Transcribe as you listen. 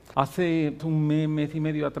Hace un mes y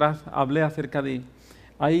medio atrás hablé acerca de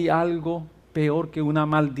hay algo peor que una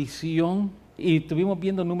maldición. Y estuvimos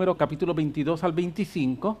viendo Números capítulo 22 al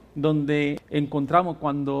 25, donde encontramos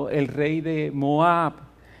cuando el rey de Moab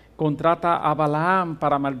contrata a Balaam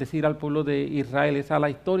para maldecir al pueblo de Israel. Esa es la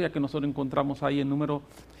historia que nosotros encontramos ahí en Números.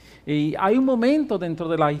 Y hay un momento dentro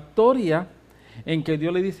de la historia en que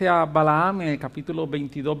Dios le dice a Balaam en el capítulo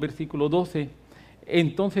 22, versículo 12,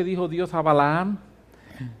 entonces dijo Dios a Balaam,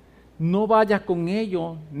 no vayas con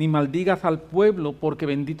ellos ni maldigas al pueblo porque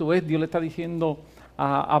bendito es. Dios le está diciendo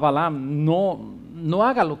a Balaam, no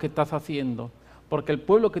hagas lo que estás haciendo, porque el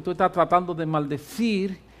pueblo que tú estás tratando de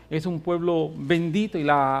maldecir es un pueblo bendito. Y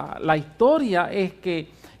la historia es que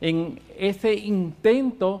en ese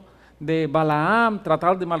intento de Balaam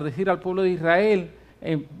tratar de maldecir al pueblo de Israel,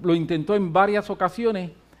 lo intentó en varias ocasiones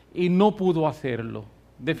y no pudo hacerlo.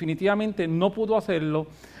 Definitivamente no pudo hacerlo,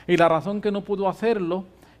 y la razón que no pudo hacerlo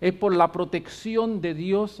es por la protección de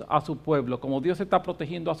Dios a su pueblo. Como Dios está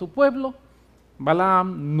protegiendo a su pueblo,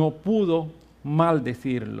 Balaam no pudo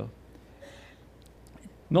maldecirlo.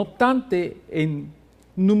 No obstante, en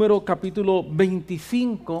Número capítulo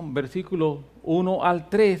 25, versículos 1 al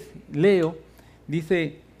 3, leo,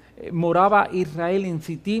 dice, moraba Israel en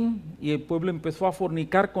Sitim y el pueblo empezó a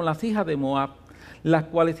fornicar con las hijas de Moab, las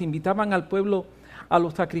cuales invitaban al pueblo a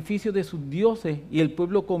los sacrificios de sus dioses, y el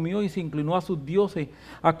pueblo comió y se inclinó a sus dioses.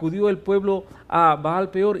 Acudió el pueblo a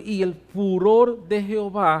Baal Peor y el furor de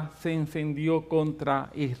Jehová se encendió contra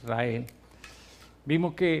Israel.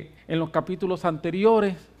 Vimos que en los capítulos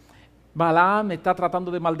anteriores Balaam está tratando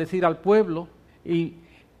de maldecir al pueblo, y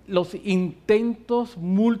los intentos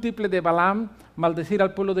múltiples de Balaam maldecir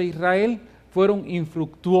al pueblo de Israel fueron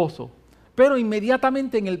infructuosos. Pero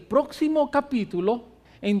inmediatamente en el próximo capítulo,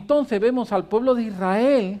 entonces vemos al pueblo de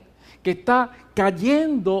Israel que está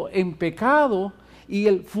cayendo en pecado, y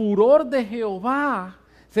el furor de Jehová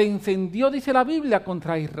se encendió, dice la Biblia,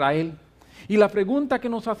 contra Israel. Y la pregunta que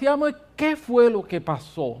nos hacíamos es, ¿qué fue lo que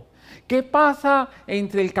pasó? ¿Qué pasa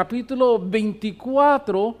entre el capítulo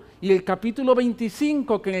 24 y el capítulo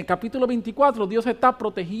 25? Que en el capítulo 24 Dios está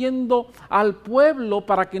protegiendo al pueblo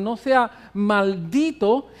para que no sea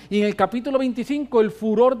maldito, y en el capítulo 25 el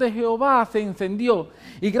furor de Jehová se encendió.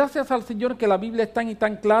 Y gracias al Señor que la Biblia es tan y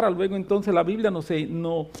tan clara. Luego entonces la Biblia nos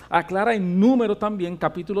aclara en Números también,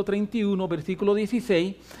 capítulo 31, versículo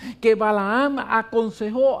 16, que Balaam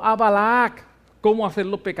aconsejó a Balac cómo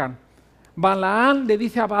hacerlo pecar. Balaam le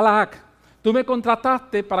dice a Balac, tú me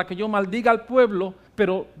contrataste para que yo maldiga al pueblo,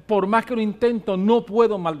 pero por más que lo intento no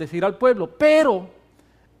puedo maldecir al pueblo. Pero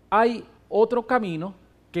hay otro camino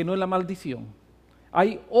que no es la maldición.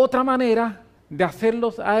 Hay otra manera de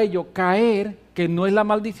hacerlos a ellos caer que no es la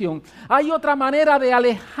maldición. Hay otra manera de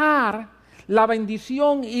alejar la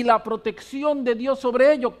bendición y la protección de Dios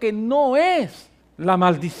sobre ellos que no es la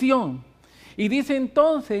maldición. Y dice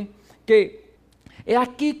entonces que es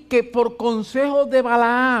aquí que por consejo de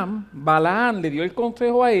Balaam le dio el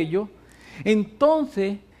consejo a ellos.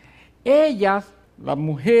 Entonces ellas, las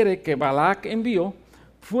mujeres que Balac envió,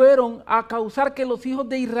 fueron a causar que los hijos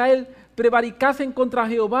de Israel prevaricasen contra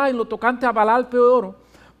Jehová en lo tocante a Baal Peor,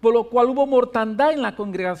 por lo cual hubo mortandad en la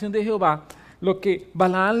congregación de Jehová. Lo que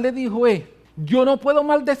Balaam le dijo es, yo no puedo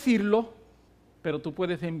maldecirlo, pero tú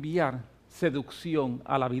puedes enviar seducción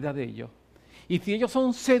a la vida de ellos. Y si ellos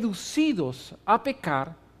son seducidos a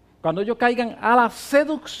pecar, cuando ellos caigan a la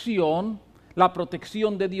seducción, la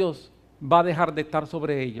protección de Dios va a dejar de estar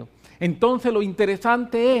sobre ellos. Entonces lo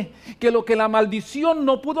interesante es que lo que la maldición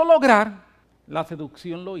no pudo lograr, la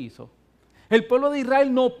seducción lo hizo. El pueblo de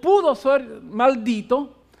Israel no pudo ser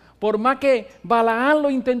maldito, por más que Balaam lo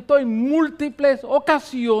intentó en múltiples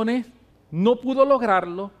ocasiones, no pudo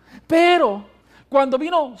lograrlo. Pero cuando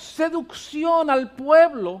vino seducción al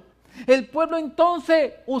pueblo, el pueblo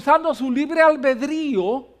entonces, usando su libre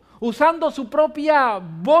albedrío, usando su propia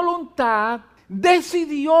voluntad,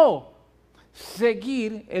 decidió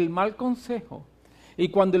seguir el mal consejo. Y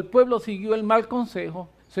cuando el pueblo siguió el mal consejo,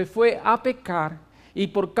 se fue a pecar, y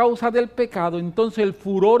por causa del pecado, entonces el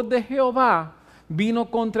furor de Jehová vino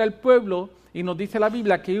contra el pueblo, y nos dice la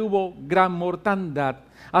Biblia que hubo gran mortandad.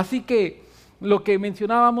 Así que lo que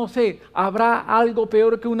mencionábamos es, ¿habrá algo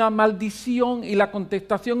peor que una maldición? Y la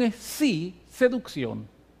contestación es sí, seducción.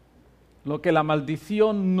 Lo que la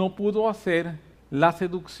maldición no pudo hacer, la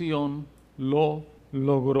seducción lo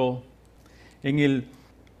logró. En el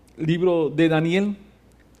libro de Daniel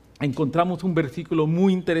encontramos un versículo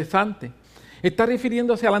muy interesante. Está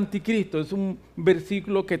refiriéndose al anticristo, es un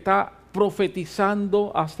versículo que está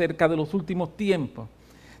profetizando acerca de los últimos tiempos.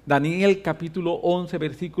 Daniel capítulo 11,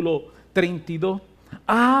 versículo 32,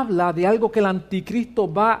 habla de algo que el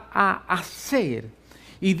anticristo va a hacer.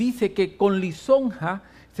 Y dice que con lisonja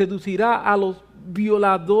seducirá a los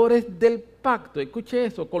violadores del pacto. Escuche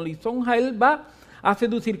eso, con lisonja él va a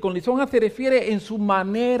seducir. Con lisonja se refiere en su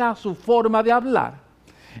manera, su forma de hablar.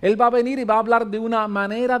 Él va a venir y va a hablar de una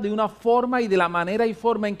manera, de una forma, y de la manera y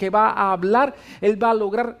forma en que va a hablar, él va a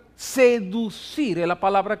lograr seducir, es la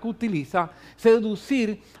palabra que utiliza,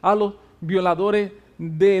 seducir a los violadores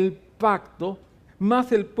del pacto,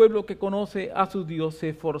 más el pueblo que conoce a su Dios se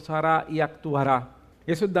esforzará y actuará.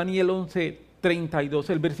 Eso es Daniel 11:32.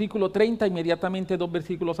 El versículo 30, inmediatamente 2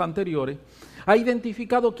 versículos anteriores, ha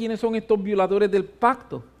identificado quiénes son estos violadores del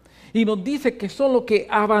pacto. Y nos dice que son los que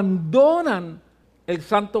abandonan el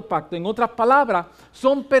santo pacto. En otras palabras,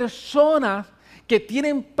 son personas que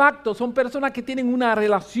tienen pacto, son personas que tienen una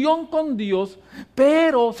relación con Dios,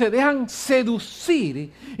 pero se dejan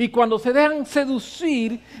seducir. Y cuando se dejan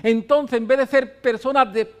seducir, entonces en vez de ser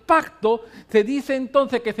personas de pacto, se dice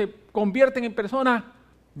entonces que se convierten en personas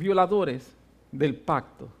violadores del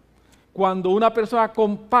pacto. Cuando una persona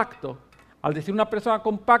con pacto, al decir una persona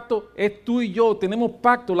con pacto, es tú y yo, tenemos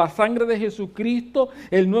pacto, la sangre de Jesucristo,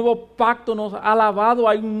 el nuevo pacto nos ha lavado,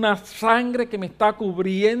 hay una sangre que me está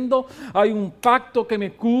cubriendo, hay un pacto que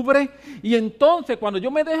me cubre, y entonces cuando yo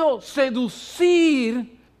me dejo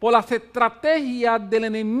seducir por las estrategias del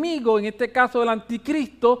enemigo, en este caso del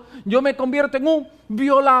anticristo, yo me convierto en un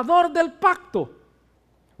violador del pacto.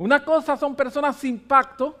 Una cosa son personas sin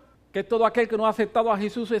pacto, que todo aquel que no ha aceptado a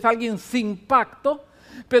Jesús es alguien sin pacto,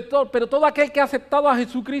 pero todo aquel que ha aceptado a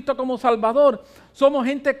Jesucristo como Salvador, somos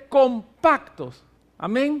gente con pactos.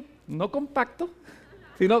 Amén. No con pacto,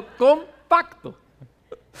 sino con pacto.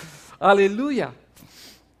 Aleluya.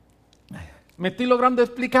 ¿Me estoy logrando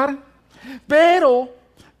explicar? Pero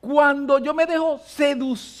cuando yo me dejo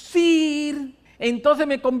seducir, entonces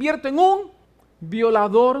me convierto en un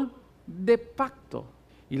violador de pacto.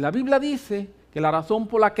 Y la Biblia dice que la razón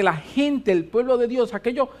por la que la gente, el pueblo de Dios,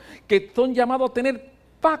 aquellos que son llamados a tener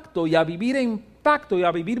pacto y a vivir en pacto y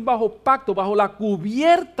a vivir bajo pacto, bajo la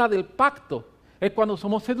cubierta del pacto, es cuando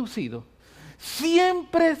somos seducidos.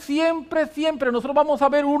 Siempre, siempre, siempre nosotros vamos a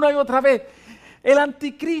ver una y otra vez, el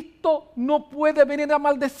anticristo no puede venir a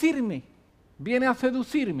maldecirme, viene a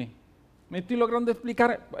seducirme. Me estoy logrando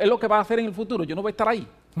explicar, es lo que va a hacer en el futuro, yo no voy a estar ahí.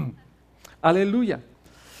 Aleluya.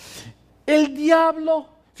 El diablo,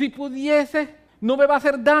 si pudiese, no me va a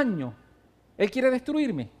hacer daño. Él quiere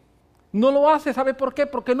destruirme. No lo hace, ¿sabe por qué?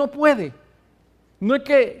 Porque no puede. No es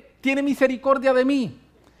que tiene misericordia de mí,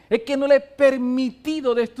 es que no le he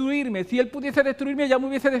permitido destruirme. Si él pudiese destruirme, ya me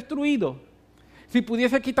hubiese destruido. Si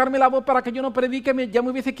pudiese quitarme la voz para que yo no predique, ya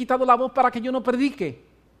me hubiese quitado la voz para que yo no predique.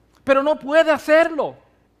 Pero no puede hacerlo.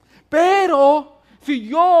 Pero si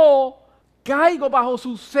yo caigo bajo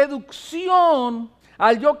su seducción,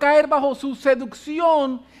 al yo caer bajo su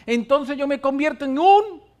seducción, entonces yo me convierto en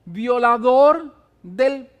un violador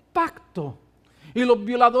del pacto. Y los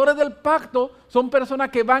violadores del pacto son personas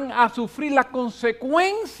que van a sufrir la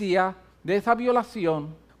consecuencia de esa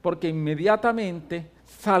violación, porque inmediatamente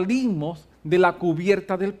salimos de la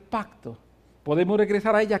cubierta del pacto. ¿Podemos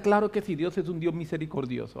regresar a ella? Claro que sí, Dios es un Dios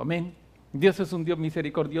misericordioso, amén. Dios es un Dios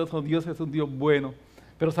misericordioso, Dios es un Dios bueno,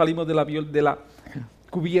 pero salimos de la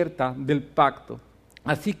cubierta del pacto.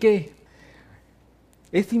 Así que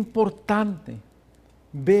es importante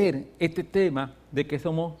ver este tema de que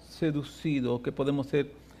somos seducidos, que podemos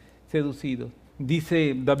ser seducidos.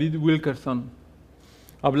 Dice David Wilkerson,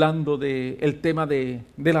 hablando del tema de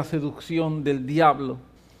la seducción del diablo: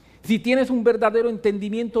 si tienes un verdadero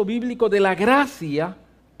entendimiento bíblico de la gracia,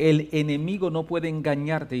 el enemigo no puede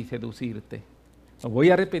engañarte y seducirte. Lo voy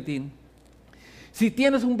a repetir. Si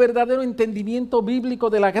tienes un verdadero entendimiento bíblico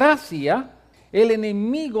de la gracia, el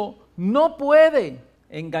enemigo no puede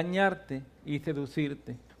engañarte y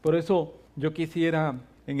seducirte. Por eso yo quisiera,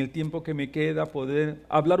 en el tiempo que me queda, poder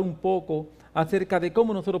hablar un poco acerca de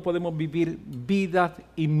cómo nosotros podemos vivir vidas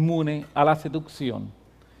inmunes a la seducción.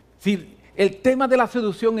 Si el tema de la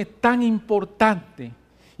seducción es tan importante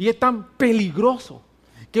y es tan peligroso,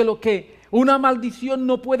 que lo que una maldición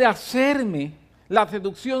no puede hacerme, la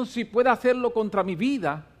seducción sí puede hacerlo contra mi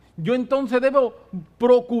vida. Yo entonces debo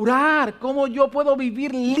procurar cómo yo puedo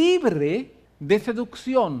vivir libre de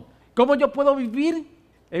seducción. Cómo yo puedo vivir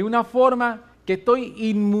en una forma que estoy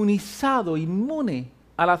inmune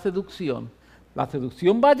a la seducción. La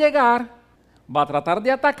seducción va a llegar, va a tratar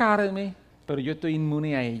de atacarme, pero yo estoy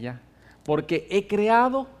inmune a ella, porque he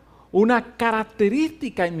creado una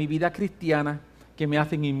característica en mi vida cristiana que me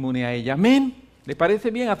hacen inmune a ella. Amén. ¿Le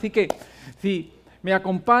parece bien? Así que si me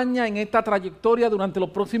acompaña en esta trayectoria durante los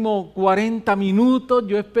próximos 40 minutos.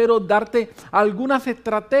 Yo espero darte algunas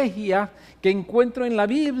estrategias que encuentro en la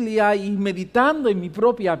Biblia y meditando en mi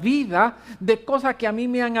propia vida de cosas que a mí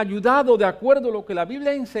me han ayudado de acuerdo a lo que la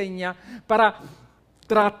Biblia enseña para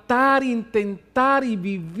tratar, intentar y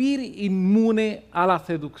vivir inmune a la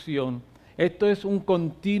seducción. Esto es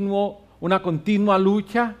una continua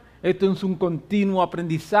lucha. Esto es un continuo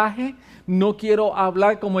aprendizaje. No quiero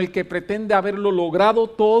hablar como el que pretende haberlo logrado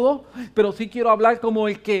todo, pero sí quiero hablar como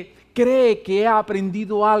el que cree que ha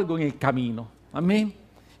aprendido algo en el camino. Amén.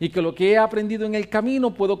 Y que lo que he aprendido en el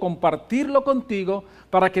camino puedo compartirlo contigo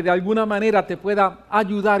para que de alguna manera te pueda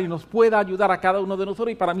ayudar y nos pueda ayudar a cada uno de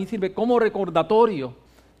nosotros. Y para mí sirve como recordatorio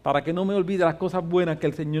para que no me olvide las cosas buenas que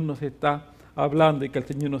el Señor nos está hablando y que el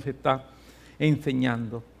Señor nos está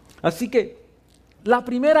enseñando. Así que la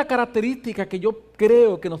primera característica que yo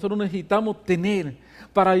creo que nosotros necesitamos tener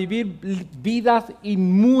para vivir vidas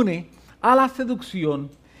inmunes a la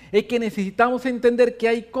seducción es que necesitamos entender que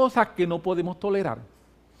hay cosas que no podemos tolerar.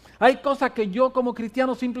 Hay cosas que yo como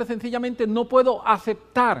cristiano simple y sencillamente no puedo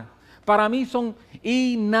aceptar. Para mí son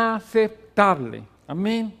inaceptables.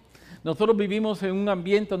 Amén. Nosotros vivimos en un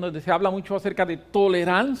ambiente donde se habla mucho acerca de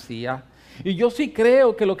tolerancia. Y yo sí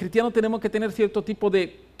creo que los cristianos tenemos que tener cierto tipo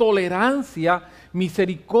de tolerancia,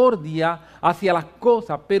 misericordia hacia las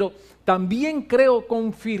cosas, pero también creo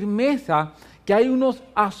con firmeza que hay unos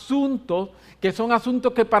asuntos que son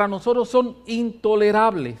asuntos que para nosotros son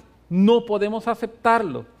intolerables. No podemos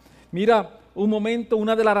aceptarlos. Mira, un momento,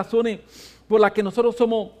 una de las razones por las que nosotros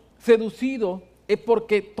somos seducidos es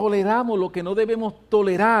porque toleramos lo que no debemos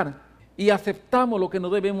tolerar y aceptamos lo que no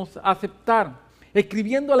debemos aceptar.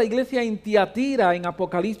 Escribiendo a la iglesia en Tiatira, en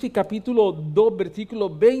Apocalipsis capítulo 2, versículo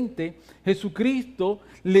 20, Jesucristo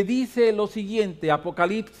le dice lo siguiente,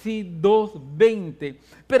 Apocalipsis 2, 20,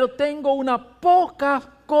 pero tengo una poca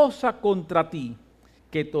cosa contra ti,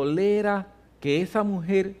 que tolera que esa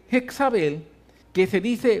mujer Jezabel, que se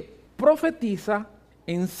dice profetiza,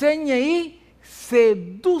 enseñe y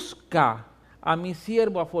seduzca a mi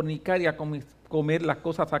siervo a fornicar y a comer las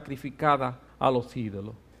cosas sacrificadas a los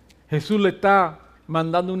ídolos. Jesús le está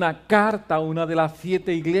mandando una carta a una de las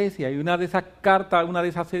 7 iglesias y una de esas cartas, una de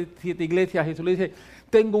esas 7 iglesias, Jesús le dice,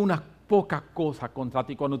 tengo unas pocas cosas contra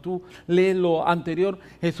ti. Cuando tú lees lo anterior,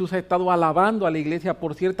 Jesús ha estado alabando a la iglesia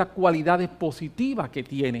por ciertas cualidades positivas que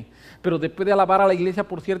tiene. Pero después de alabar a la iglesia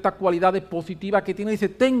por ciertas cualidades positivas que tiene, dice,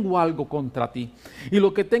 tengo algo contra ti. Y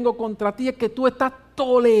lo que tengo contra ti es que tú estás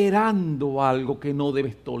tolerando algo que no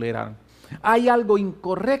debes tolerar. Hay algo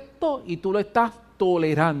incorrecto y tú lo estás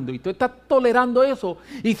tolerando. Y tú estás tolerando eso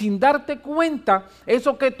y sin darte cuenta,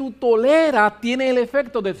 eso que tú toleras tiene el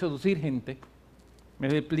efecto de seducir gente.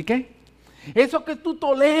 ¿Me expliqué? Eso que tú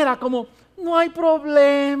toleras como, no hay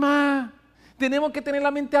problema, tenemos que tener la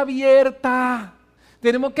mente abierta,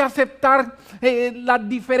 tenemos que aceptar las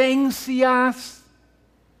diferencias.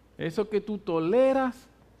 Eso que tú toleras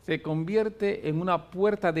se convierte en una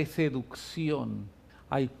puerta de seducción.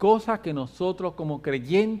 Hay cosas que nosotros como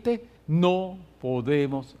creyentes no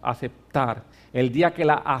podemos aceptar. El día que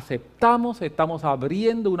la aceptamos, estamos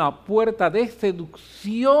abriendo una puerta de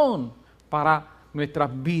seducción para nuestras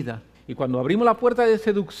vidas. Y cuando abrimos la puerta de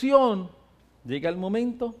seducción, llega el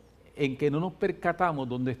momento en que no nos percatamos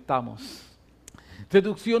dónde estamos.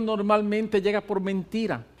 Seducción normalmente llega por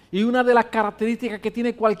mentira. Y una de las características que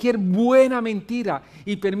tiene cualquier buena mentira,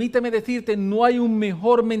 y permíteme decirte, no hay un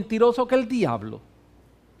mejor mentiroso que el diablo.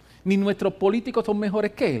 Ni nuestros políticos son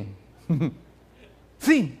mejores que él.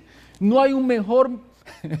 Sí, no hay un mejor...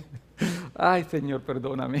 Ay, Señor,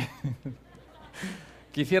 perdóname.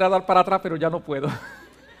 Quisiera dar para atrás, pero ya no puedo.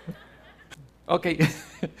 Ok,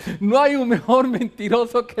 no hay un mejor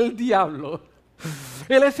mentiroso que el diablo.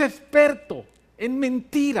 Él es experto en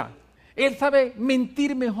mentira. Él sabe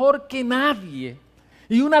mentir mejor que nadie.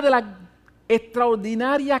 Y una de las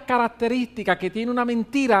extraordinarias características que tiene una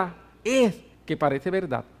mentira es que parece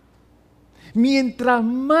verdad. Mientras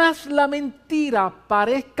más la mentira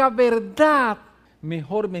parezca verdad,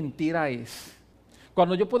 mejor mentira es.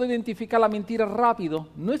 Cuando yo puedo identificar la mentira rápido,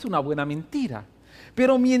 no es una buena mentira.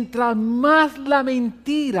 Pero mientras más la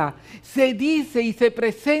mentira se dice y se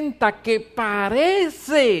presenta que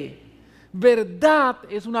parece verdad,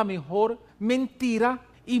 es una mejor mentira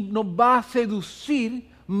y nos va a seducir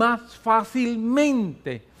más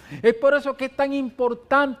fácilmente. Es por eso que es tan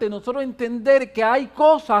importante nosotros entender que hay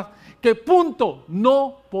cosas que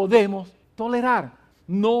no podemos tolerar,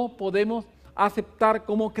 no podemos aceptar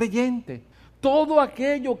como creyentes. Todo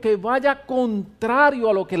aquello que vaya contrario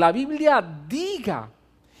a lo que la Biblia diga.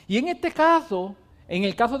 Y en este caso, en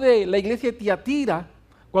el caso de la iglesia de Tiatira,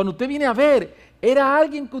 cuando usted viene a ver, era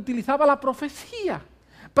alguien que utilizaba la profecía.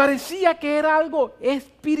 Parecía que era algo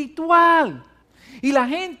espiritual. Y la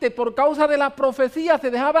gente, por causa de la profecía, se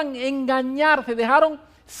dejaban engañar, se dejaron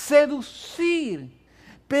seducir.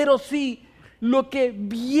 Pero si lo que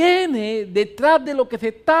viene detrás de lo que se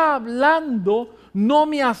está hablando no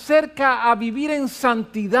me acerca a vivir en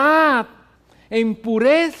santidad, en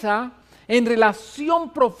pureza, en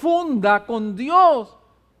relación profunda con Dios,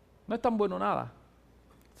 no es tan bueno nada.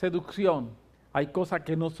 Seducción. Hay cosas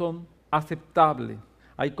que no son aceptables.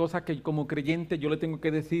 Hay cosas que como creyente yo le tengo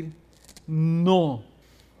que decir no.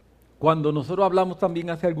 Cuando nosotros hablamos también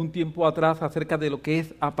hace algún tiempo atrás acerca de lo que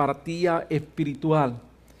es apatía espiritual,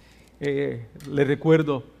 le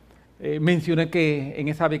recuerdo, mencioné que en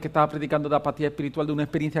esa vez que estaba predicando de apatía espiritual, de una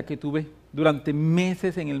experiencia que tuve durante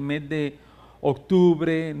meses en el mes de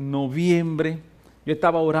octubre, noviembre. Yo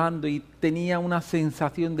estaba orando y tenía una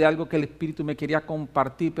sensación de algo que el Espíritu me quería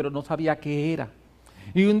compartir, pero no sabía qué era.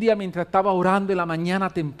 Y un día mientras estaba orando en la mañana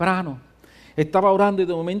temprano, estaba orando y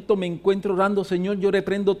de momento me encuentro orando, Señor, yo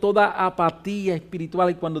reprendo toda apatía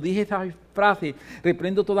espiritual. Y cuando dije esa frase,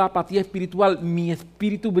 reprendo toda apatía espiritual, mi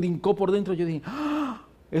espíritu brincó por dentro. Yo dije, ¡ah!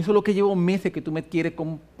 Eso es lo que llevo meses que tú me quieres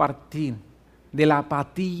compartir. De la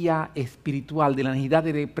apatía espiritual, de la necesidad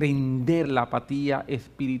de reprender la apatía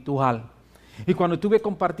espiritual. Y cuando estuve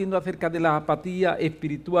compartiendo acerca de la apatía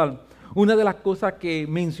espiritual, una de las cosas que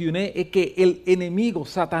mencioné es que el enemigo,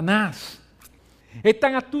 Satanás, es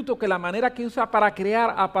tan astuto que la manera que usa para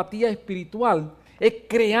crear apatía espiritual es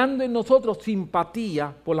creando en nosotros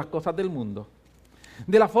simpatía por las cosas del mundo.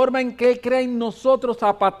 De la forma en que él crea en nosotros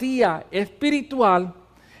apatía espiritual,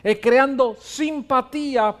 es creando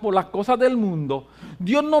simpatía por las cosas del mundo.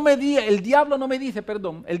 El diablo no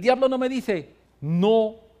me dice,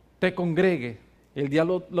 no te congregues. El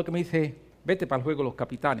diablo lo que me dice es, vete para el juego de los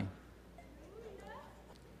capitanes.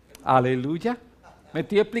 Aleluya. ¿Me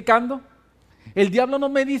estoy explicando? El diablo no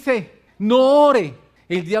me dice, no ore.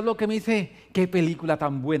 El diablo que me dice, qué película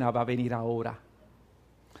tan buena va a venir ahora.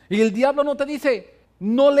 Y el diablo no te dice,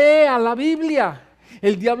 no lea la Biblia.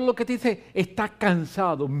 El diablo lo que te dice, estás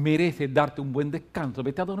cansado, mereces darte un buen descanso,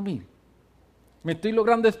 vete a dormir. ¿Me estoy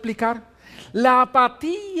logrando explicar? La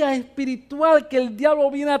apatía espiritual que el diablo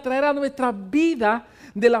viene a traer a nuestras vidas,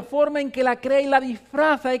 de la forma en que la crea y la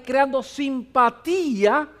disfraza, es creando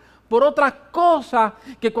simpatía por otras cosas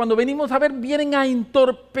que cuando venimos a ver vienen a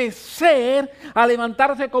entorpecer, a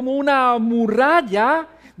levantarse como una muralla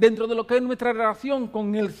dentro de lo que es nuestra relación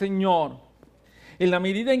con el Señor. En la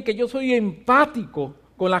medida en que yo soy empático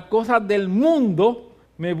con las cosas del mundo,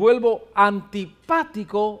 me vuelvo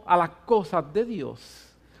antipático a las cosas de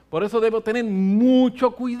Dios. Por eso debo tener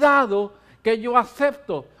mucho cuidado que yo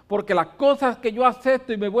acepto, porque las cosas que yo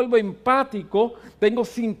acepto y me vuelvo empático, tengo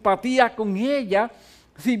simpatía con ellas,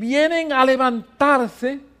 si vienen a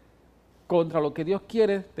levantarse contra lo que Dios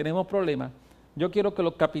quiere, tenemos problemas. Yo quiero que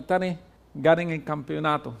los capitanes ganen el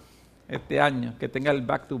campeonato este año, que tenga el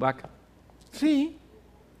back-to-back. Sí,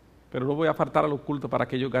 pero no voy a faltar a los cultos para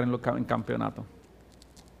que ellos ganen el campeonato.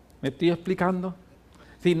 ¿Me estoy explicando?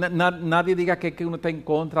 Sí, nadie diga que uno está en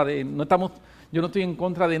contra de... yo no estoy en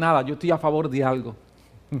contra de nada, yo estoy a favor de algo.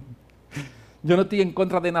 Yo no estoy en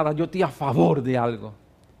contra de nada, yo estoy a favor de algo.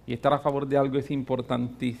 Y estar a favor de algo es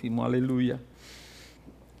importantísimo, aleluya.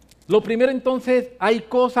 Lo primero entonces, hay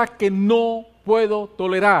cosas que no puedo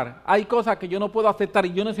tolerar, hay cosas que yo no puedo aceptar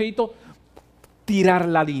y yo necesito tirar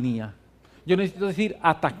la línea. Yo necesito decir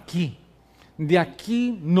hasta aquí. De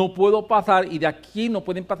aquí no puedo pasar y de aquí no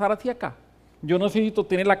pueden pasar hacia acá. Yo necesito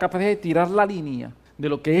tener la capacidad de tirar la línea de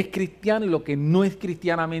lo que es cristiano y lo que no es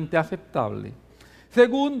cristianamente aceptable.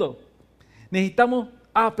 Segundo, necesitamos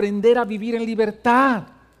aprender a vivir en libertad.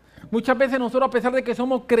 Muchas veces nosotros, a pesar de que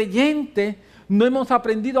somos creyentes, no hemos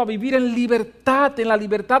aprendido a vivir en la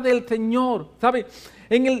libertad del Señor. ¿Sabe?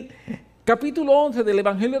 En el capítulo 11 del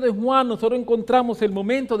Evangelio de Juan, nosotros encontramos el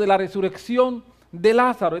momento de la resurrección de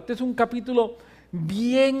Lázaro. Este es un capítulo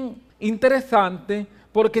bien interesante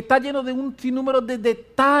porque está lleno de un sinnúmero de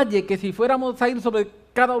detalles que si fuéramos a ir sobre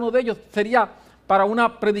cada uno de ellos sería para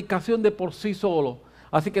una predicación de por sí solo.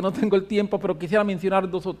 Así que no tengo el tiempo, pero quisiera mencionar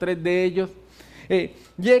 2 o 3 de ellos.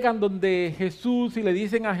 Llegan donde Jesús y le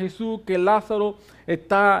dicen a Jesús que Lázaro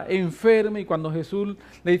está enfermo, y cuando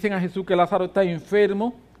le dicen a Jesús que Lázaro está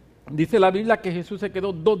enfermo, dice la Biblia que Jesús se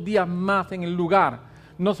quedó 2 días más en el lugar,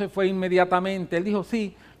 no se fue inmediatamente. Él dijo,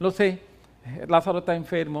 sí, lo sé, Lázaro está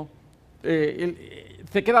enfermo,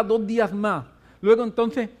 se queda 2 días más. Luego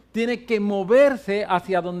entonces tiene que moverse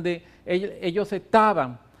hacia donde ellos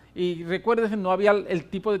estaban. Y recuérdense, no había el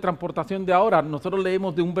tipo de transportación de ahora. Nosotros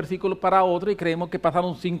leemos de un versículo para otro y creemos que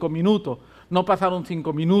pasaron 5 minutos. No pasaron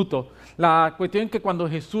 5 minutos. La cuestión es que cuando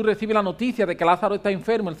Jesús recibe la noticia de que Lázaro está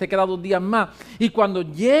enfermo, él se queda 2 días más. Y cuando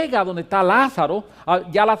llega donde está Lázaro,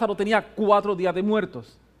 ya Lázaro tenía 4 días de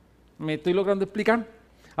muertos. ¿Me estoy logrando explicar?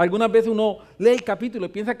 Algunas veces uno lee el capítulo y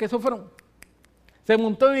piensa que eso fueron... Se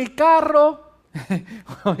montó en el carro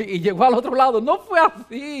y llegó al otro lado. No fue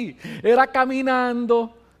así. Era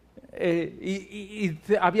caminando.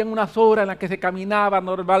 Habían unas horas en las que se caminaba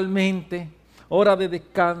normalmente, horas de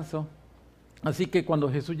descanso. Así que cuando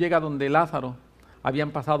Jesús llega donde Lázaro,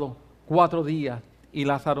 habían pasado 4 días y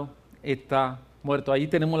Lázaro está muerto. Ahí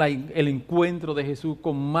tenemos el encuentro de Jesús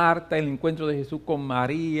con Marta, el encuentro de Jesús con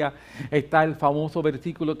María. Está el famoso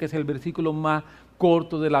versículo que es el versículo más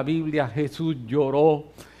corto de la Biblia: Jesús lloró.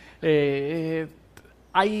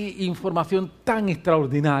 Hay información tan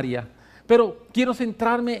extraordinaria. Pero quiero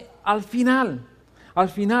centrarme al final. Al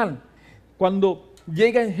final, cuando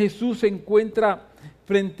llega Jesús, se encuentra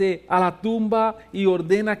frente a la tumba y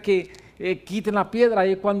ordena que quiten la piedra.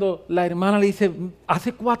 Ahí es cuando la hermana le dice: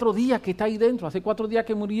 hace 4 días que está ahí dentro, hace 4 días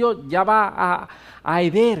que murió, ya va a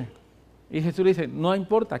heder. Y Jesús le dice: no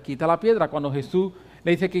importa, quita la piedra. Cuando Jesús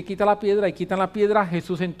le dice que quita la piedra y quitan la piedra,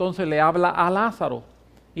 Jesús entonces le habla a Lázaro.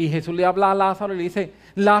 Y Jesús le habla a Lázaro y le dice: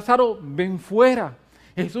 Lázaro, ven fuera.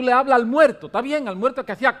 Jesús le habla al muerto, está bien, al muerto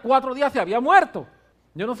que hacía 4 días se había muerto.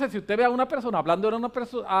 Yo no sé si usted ve a una persona hablando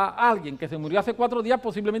a alguien que se murió hace 4 días,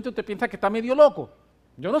 posiblemente usted piensa que está medio loco.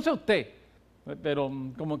 Yo no sé usted, pero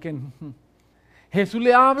como que Jesús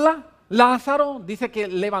le habla, Lázaro dice que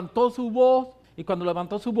levantó su voz, y cuando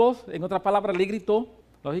levantó su voz, en otras palabras, le gritó.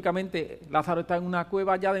 Lógicamente, Lázaro está en una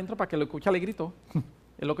cueva allá adentro, para que lo escuche, le gritó.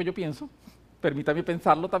 Es lo que yo pienso, permítame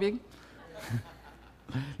pensarlo, ¿está bien?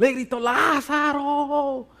 Le gritó: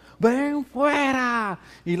 Lázaro, ven fuera.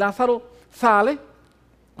 Y Lázaro sale,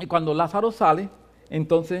 y cuando Lázaro sale,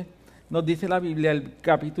 entonces nos dice la Biblia, el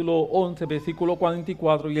capítulo 11, versículo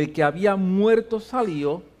 44, y el que había muerto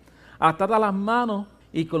salió, atada las manos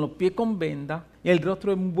y con los pies con venda, y el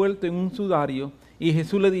rostro envuelto en un sudario, y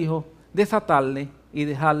Jesús le dijo: desatarle y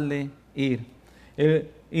dejarle ir.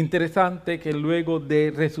 Interesante que luego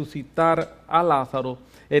de resucitar a Lázaro,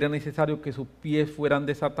 era necesario que sus pies fueran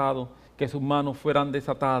desatados, que sus manos fueran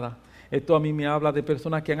desatadas. Esto a mí me habla de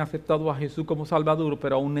personas que han aceptado a Jesús como Salvador,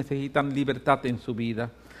 pero aún necesitan libertad en su vida.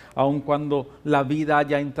 Aun cuando la vida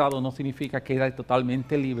haya entrado, no significa que era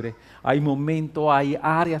totalmente libre. Hay momentos, hay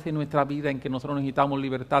áreas en nuestra vida en que nosotros necesitamos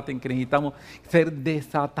libertad, en que necesitamos ser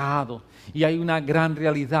desatados. Y hay una gran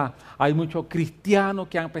realidad. Hay muchos cristianos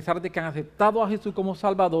que, a pesar de que han aceptado a Jesús como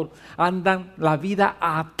Salvador, andan la vida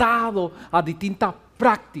atados a distintas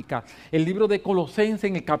prácticas. El libro de Colosenses,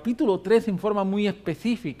 en el capítulo 3, en forma muy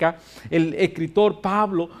específica, el escritor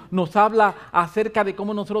Pablo nos habla acerca de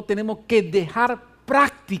cómo nosotros tenemos que dejar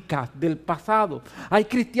prácticas del pasado. Hay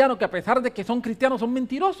cristianos que, a pesar de que son cristianos, son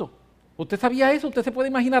mentirosos. ¿Usted sabía eso? ¿Usted se puede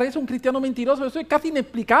imaginar eso? Un cristiano mentiroso, eso es casi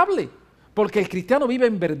inexplicable, porque el cristiano vive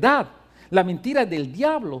en verdad. La mentira es del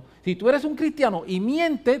diablo. Si tú eres un cristiano y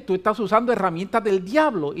mientes, tú estás usando herramientas del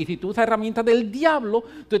diablo. Y si tú usas herramientas del diablo,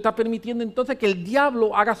 tú estás permitiendo entonces que el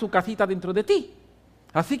diablo haga su casita dentro de ti.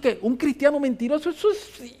 Así que un cristiano mentiroso, eso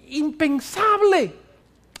es impensable.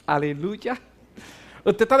 Aleluya.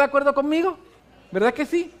 ¿Usted está de acuerdo conmigo? ¿Verdad que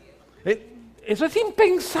sí? Eso es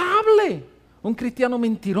impensable. Un cristiano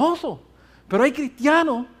mentiroso. Pero hay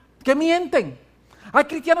cristianos que mienten. Hay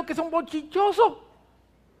cristianos que son bochinchosos.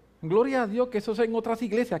 Gloria a Dios que eso es en otras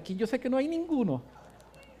iglesias. Aquí yo sé que no hay ninguno.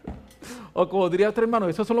 O como diría otro hermano,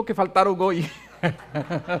 esos son los que faltaron hoy.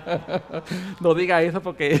 No diga eso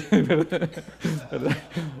porque... ¿verdad?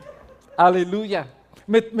 Aleluya.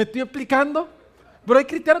 ¿Me estoy explicando? Pero hay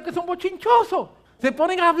cristianos que son bochinchosos. Se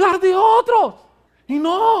ponen a hablar de otros. Y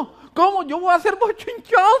no, ¿cómo yo voy a ser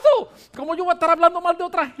bochinchoso? ¿Cómo yo voy a estar hablando mal de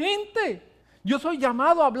otra gente? Yo soy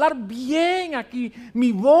llamado a hablar bien aquí.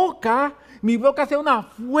 Mi boca sea una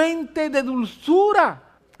fuente de dulzura.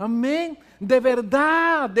 Amén. De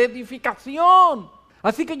verdad, de edificación.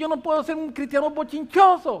 Así que yo no puedo ser un cristiano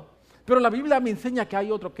bochinchoso. Pero la Biblia me enseña que hay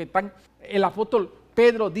otros que están... El apóstol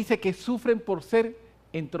Pedro dice que sufren por ser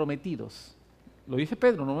entrometidos. Lo dice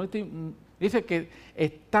Pedro, no dice que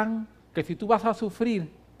que si tú vas a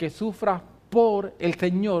sufrir, que sufras por el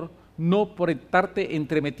Señor, no por estarte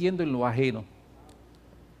entremetiendo en lo ajeno.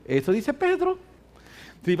 Eso dice Pedro.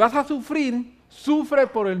 Si vas a sufrir, sufre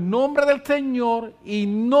por el nombre del Señor y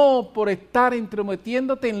no por estar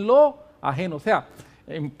entrometiéndote en lo ajeno. O sea,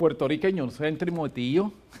 en puertorriqueño no soy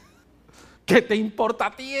entremetido. ¿Qué te importa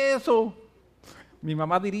a ti eso? Mi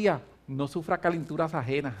mamá diría, no sufra calenturas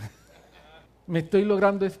ajenas. ¿Me estoy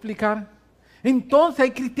logrando explicar? Entonces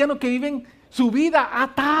hay cristianos que viven su vida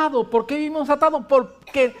atados. ¿Por qué vivimos atados?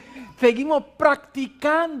 Porque seguimos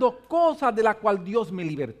practicando cosas de las cuales Dios me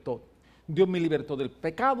libertó. Dios me libertó del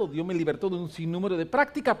pecado, Dios me libertó de un sinnúmero de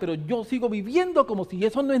prácticas, pero yo sigo viviendo como si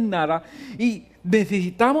eso no es nada. Y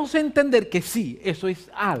necesitamos entender que sí, eso es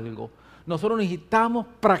algo. Nosotros necesitamos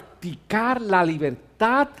practicar la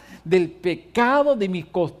libertad del pecado, de mis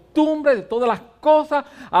costumbres, de todas las cosas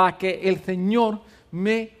a las que el Señor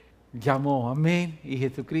me llamó. Amén. Y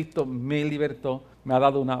Jesucristo me libertó, me ha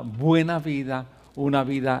dado una buena vida, una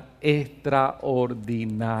vida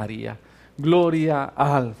extraordinaria. Gloria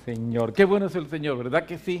al Señor. Qué bueno es el Señor, ¿verdad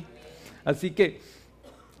que sí? Así que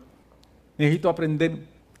necesito aprender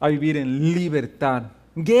a vivir en libertad.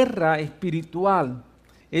 Guerra espiritual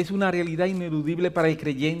es una realidad ineludible para el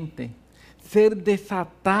creyente. Ser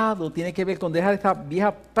desatado tiene que ver con dejar esa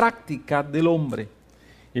vieja práctica del hombre.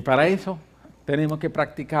 Y para eso tenemos que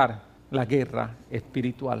practicar la guerra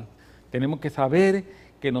espiritual. Tenemos que saber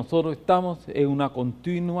que nosotros estamos en una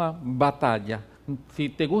continua batalla. Si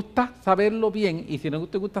te gusta saberlo bien y si no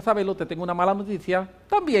te gusta saberlo, te tengo una mala noticia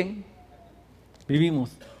también.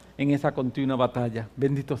 Vivimos en esa continua batalla.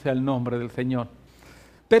 Bendito sea el nombre del Señor.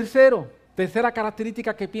 Tercera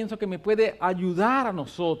característica que pienso que me puede ayudar a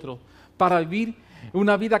nosotros para vivir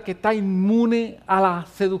una vida que está inmune a la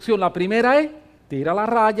seducción. La primera es, tira la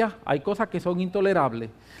raya, hay cosas que son intolerables.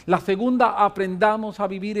 La segunda, aprendamos a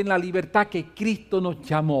vivir en la libertad que Cristo nos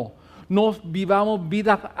llamó. No vivamos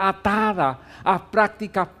vidas atadas a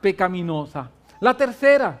prácticas pecaminosas. La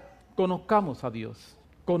tercera, conozcamos a Dios.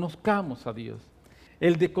 Conozcamos a Dios.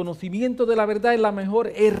 El desconocimiento de la verdad es la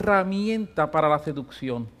mejor herramienta para la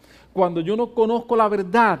seducción. Cuando yo no conozco la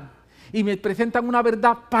verdad y me presentan una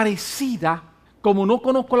verdad parecida, como no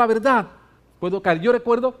conozco la verdad, puedo caer. Yo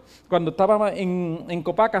recuerdo cuando estaba en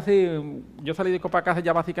Copaca, yo salí de Copaca hace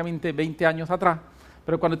ya básicamente 20 años atrás,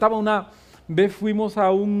 pero cuando estaba una vez fuimos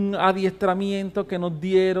a un adiestramiento que nos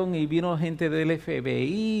dieron y vino gente del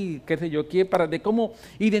FBI, qué sé yo qué, de cómo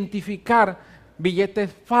identificar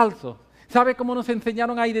billetes falsos. ¿Sabe cómo nos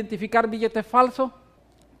enseñaron a identificar billetes falsos?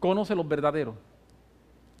 Conoce los verdaderos.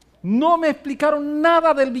 No me explicaron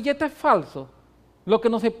nada del billete falso. Lo que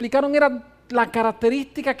nos explicaron era la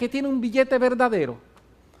característica que tiene un billete verdadero.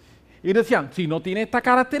 Y decían, si no tiene esta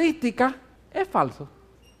característica, es falso.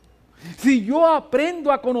 Si yo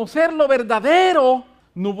aprendo a conocer lo verdadero,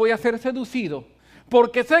 no voy a ser seducido,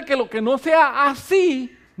 porque sé que lo que no sea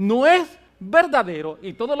así no es verdadero,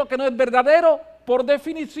 y todo lo que no es verdadero, por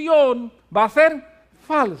definición, va a ser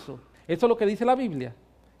falso. Eso es lo que dice la Biblia.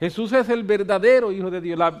 Jesús es el verdadero Hijo de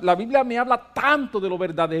Dios. La Biblia me habla tanto de lo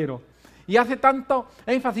verdadero y hace tanto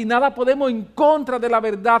énfasis. Nada podemos en contra de la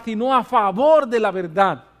verdad, sino a favor de la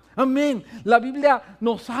verdad. Amén. La Biblia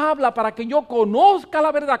nos habla para que yo conozca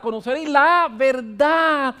la verdad. Conoceréis la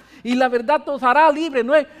verdad y la verdad te os hará libre.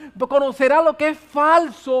 No es conocerá lo que es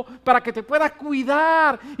falso para que te puedas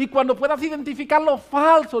cuidar y cuando puedas identificar lo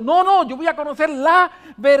falso. No, yo voy a conocer la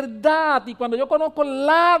verdad y cuando yo conozco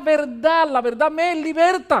la verdad me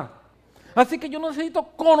liberta. Así que yo necesito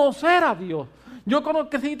conocer a Dios. Yo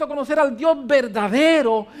necesito conocer al Dios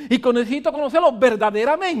verdadero y necesito conocerlo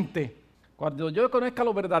verdaderamente. Cuando yo conozca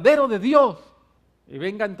lo verdadero de Dios y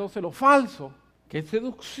venga entonces lo falso, que es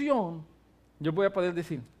seducción, yo voy a poder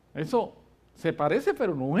decir, eso se parece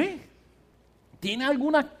pero no es. Tiene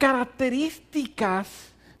algunas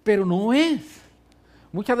características, pero no es.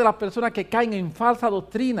 Muchas de las personas que caen en falsa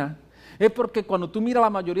doctrina es porque cuando tú miras la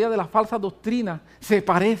mayoría de las falsas doctrinas, se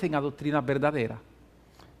parecen a doctrinas verdaderas.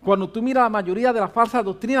 Cuando tú miras la mayoría de las falsas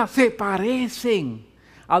doctrinas, se parecen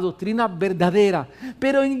a doctrinas verdaderas,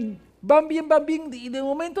 pero van bien, y de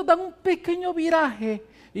momento dan un pequeño viraje,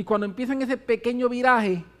 y cuando empiezan ese pequeño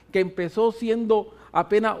viraje, que empezó siendo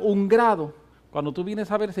apenas 1 grado, cuando tú vienes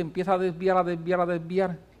a ver, se empieza a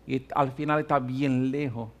desviar, y al final está bien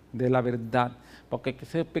lejos de la verdad, porque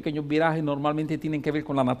esos pequeños virajes normalmente tienen que ver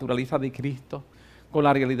con la naturaleza de Cristo, con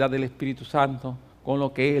la realidad del Espíritu Santo, con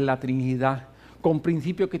lo que es la Trinidad, con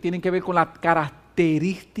principios que tienen que ver con la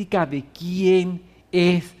característica de quién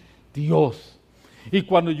es Dios. Y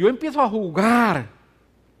cuando yo empiezo a jugar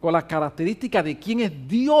con las características de quién es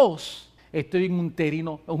Dios, estoy en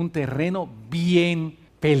un terreno bien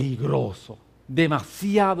peligroso,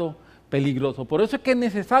 demasiado peligroso. Por eso es que es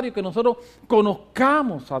necesario que nosotros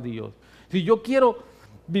conozcamos a Dios. Si yo quiero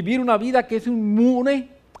vivir una vida que es inmune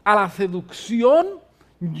a la seducción,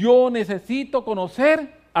 yo necesito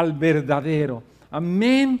conocer al verdadero.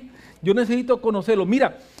 Amén. Yo necesito conocerlo.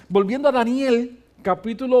 Mira, volviendo a Daniel,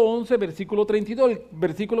 capítulo 11, versículo 32, el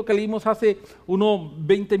versículo que leímos hace unos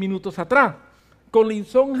 20 minutos atrás. con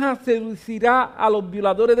lisonja seducirá a los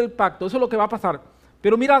violadores del pacto. Eso es lo que va a pasar.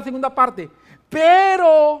 Pero mira la segunda parte.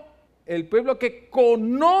 Pero el pueblo que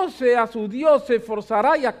conoce a su Dios se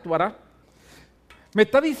esforzará y actuará. Me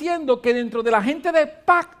está diciendo que dentro de la gente de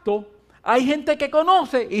pacto hay gente que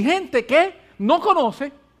conoce y gente que no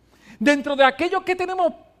conoce. Dentro de aquellos que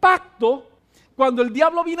tenemos pacto, cuando el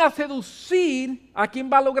diablo viene a seducir, ¿a quién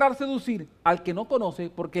va a lograr seducir? Al que no conoce,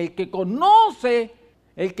 porque el que conoce,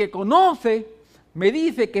 me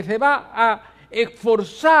dice que se va a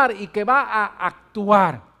esforzar y que va a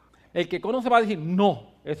actuar. El que conoce va a decir, no,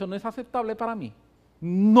 eso no es aceptable para mí.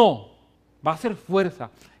 No, va a ser fuerza.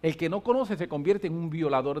 El que no conoce se convierte en un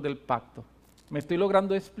violador del pacto. ¿Me estoy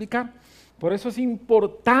logrando explicar? Por eso es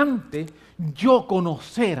importante yo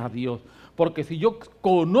conocer a Dios. Porque si yo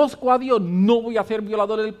conozco a Dios, no voy a ser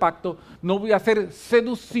violador del pacto, no voy a ser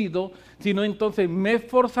seducido, sino entonces me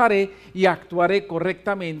esforzaré y actuaré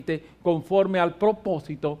correctamente conforme al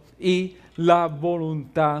propósito y la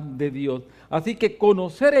voluntad de Dios. Así que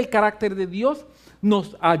conocer el carácter de Dios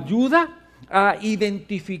nos ayuda a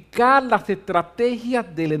identificar las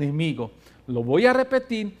estrategias del enemigo. Lo voy a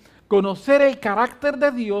repetir, conocer el carácter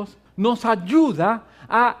de Dios nos ayuda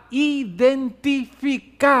a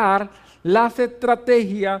identificar las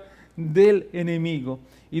estrategias del enemigo.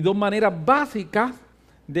 Y dos maneras básicas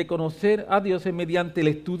de conocer a Dios es mediante el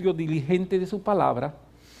estudio diligente de su palabra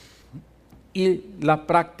y la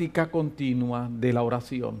práctica continua de la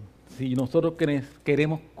oración. Si nosotros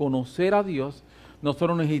queremos conocer a Dios,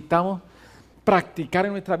 nosotros necesitamos practicar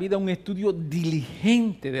en nuestra vida un estudio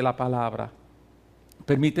diligente de la palabra.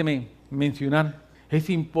 Permíteme mencionar,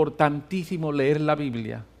 es importantísimo leer la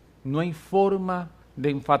Biblia. No hay forma de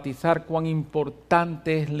enfatizar cuán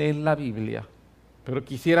importante es leer la Biblia. Pero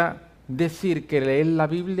quisiera decir que leer la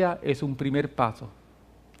Biblia es un primer paso.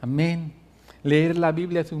 Amén. Leer la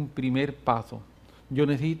Biblia es un primer paso. Yo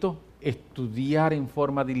necesito estudiar en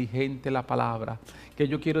forma diligente la palabra. ¿Qué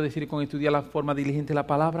yo quiero decir con estudiar la forma diligente la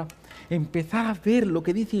palabra? Empezar a ver lo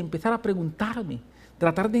que dice y empezar a preguntarme.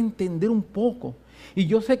 Tratar de entender un poco. Y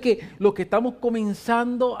yo sé que lo que estamos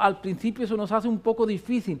comenzando al principio eso nos hace un poco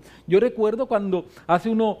difícil. Yo recuerdo cuando hace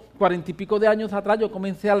unos 40 y pico de años atrás yo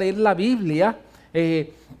comencé a leer la Biblia,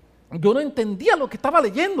 yo no entendía lo que estaba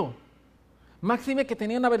leyendo. Máxime que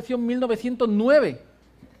tenía una versión 1909.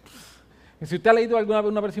 Si usted ha leído alguna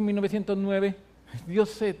vez una versión 1909,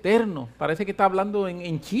 Dios eterno, parece que está hablando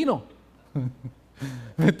en chino.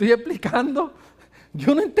 ¿Me estoy explicando?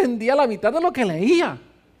 Yo no entendía la mitad de lo que leía.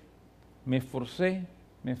 Me esforcé,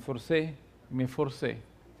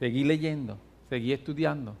 seguí leyendo, seguí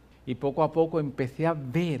estudiando y poco a poco empecé a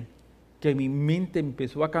ver que mi mente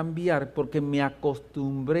empezó a cambiar porque me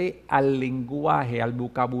acostumbré al lenguaje, al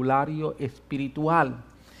vocabulario espiritual.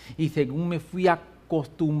 Y según me fui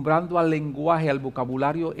acostumbrando al lenguaje, al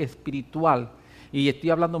vocabulario espiritual, y estoy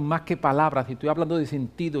hablando más que palabras, estoy hablando de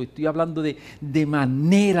sentido, estoy hablando de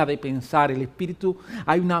manera de pensar. El Espíritu,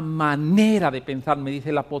 hay una manera de pensar, me dice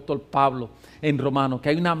el apóstol Pablo en Romanos, que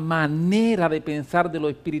hay una manera de pensar de lo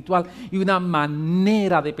espiritual y una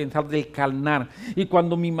manera de pensar del carnal. Y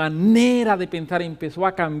cuando mi manera de pensar empezó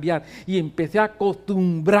a cambiar y empecé a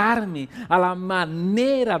acostumbrarme a la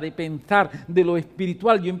manera de pensar de lo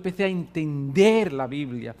espiritual, yo empecé a entender la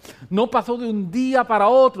Biblia. No pasó de un día para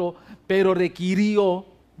otro, pero requirió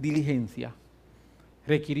diligencia.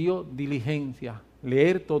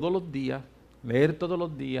 Leer todos los días.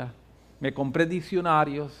 Me compré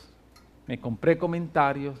diccionarios, me compré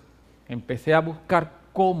comentarios, empecé a buscar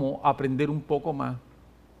cómo aprender un poco más.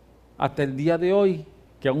 Hasta el día de hoy,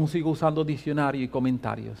 que aún sigo usando diccionarios y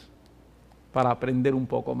comentarios para aprender un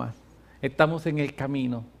poco más. Estamos en el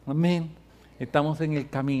camino. Amén. Estamos en el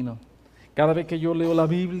camino. Cada vez que yo leo la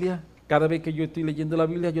Biblia, cada vez que yo estoy leyendo la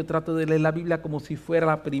Biblia, yo trato de leer la Biblia como si fuera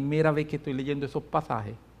la primera vez que estoy leyendo esos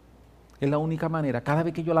pasajes. Es la única manera. Cada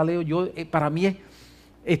vez que yo la leo, para mí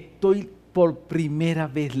estoy por primera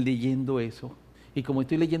vez leyendo eso. Y como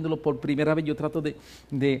estoy leyéndolo por primera vez, yo trato de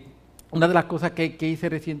una de las cosas que hice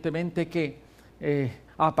recientemente que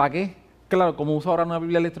apagué. Claro, como uso ahora una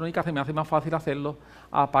Biblia electrónica, se me hace más fácil hacerlo.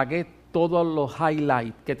 Apagué todos los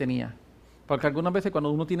highlights que tenía. Porque algunas veces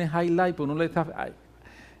cuando uno tiene highlight, pues uno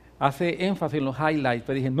hace énfasis en los highlights.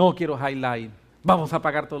 Pero dije, no quiero highlight. Vamos a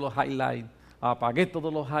apagar todos los highlights. Apagué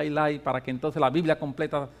todos los highlights para que entonces la Biblia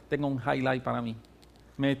completa tenga un highlight para mí.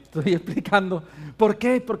 Me estoy explicando. ¿Por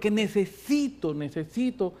qué? Porque necesito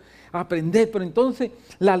aprender. Pero entonces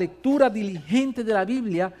la lectura diligente de la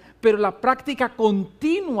Biblia, pero la práctica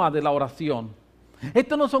continua de la oración.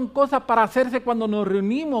 Esto no son cosas para hacerse cuando nos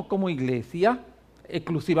reunimos como iglesia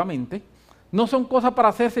exclusivamente. No son cosas para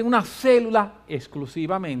hacerse en una célula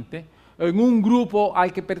exclusivamente, en un grupo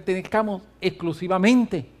al que pertenezcamos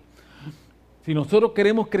exclusivamente. Si nosotros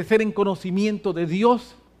queremos crecer en conocimiento de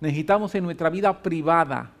Dios, necesitamos en nuestra vida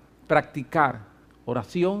privada practicar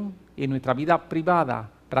oración y en nuestra vida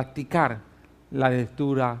privada practicar la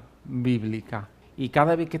lectura bíblica. Y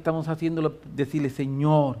cada vez que estamos haciéndolo, decirle,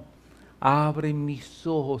 Señor, abre mis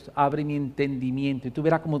ojos, abre mi entendimiento. Y tú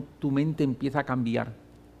verás cómo tu mente empieza a cambiar.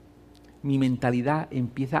 Mi mentalidad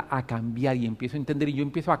empieza a cambiar y empiezo a entender y yo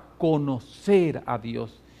empiezo a conocer a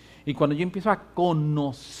Dios. Y cuando yo empiezo a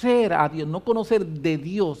conocer a Dios, no conocer de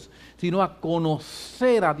Dios, sino a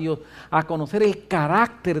conocer a Dios, a conocer el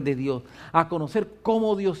carácter de Dios, a conocer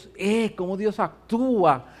cómo Dios es, cómo Dios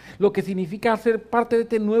actúa, lo que significa ser parte de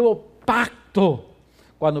este nuevo pacto.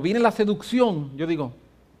 Cuando viene la seducción, yo digo,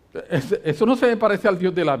 eso no se me parece al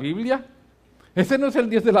Dios de la Biblia. Ese no es el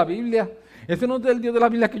Dios de la Biblia. Ese no es el Dios de la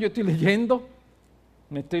Biblia que yo estoy leyendo.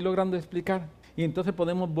 Me estoy logrando explicar. Y entonces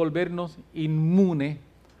podemos volvernos inmunes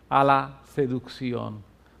a la seducción,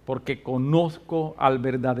 porque conozco al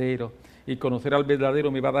verdadero. Y conocer al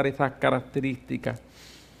verdadero me va a dar esas características.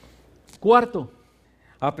 Cuarto,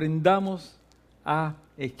 aprendamos a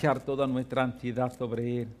echar toda nuestra ansiedad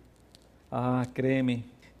sobre Él. Créeme,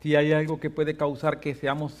 si hay algo que puede causar que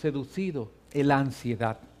seamos seducidos, es la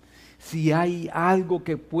ansiedad. Si hay algo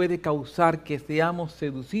que puede causar que seamos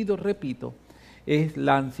seducidos, repito, es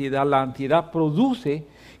la ansiedad. La ansiedad produce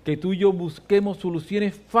que tú y yo busquemos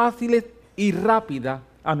soluciones fáciles y rápidas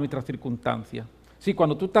a nuestras circunstancias. Sí,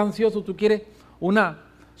 cuando tú estás ansioso, tú quieres una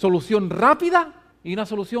solución rápida y una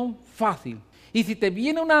solución fácil. Y si te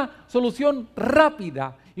viene una solución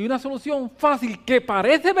rápida y una solución fácil que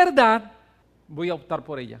parece verdad, voy a optar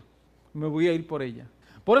por ella. Me voy a ir por ella.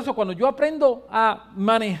 Por eso cuando yo aprendo a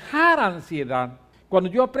manejar ansiedad, cuando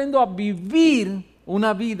yo aprendo a vivir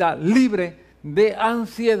una vida libre de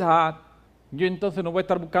ansiedad, yo entonces no voy a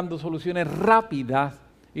estar buscando soluciones rápidas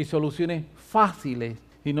y soluciones fáciles,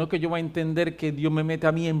 sino que yo voy a entender que Dios me mete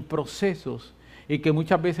a mí en procesos y que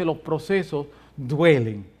muchas veces los procesos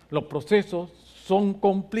duelen. Los procesos son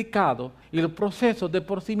complicados y los procesos de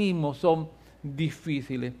por sí mismos son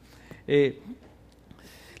difíciles.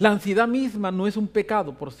 La ansiedad misma no es un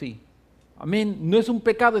pecado por sí. Amén. No es un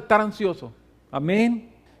pecado estar ansioso. Amén.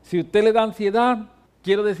 Si a usted le da ansiedad,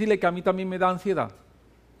 quiero decirle que a mí también me da ansiedad.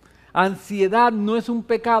 Ansiedad no es un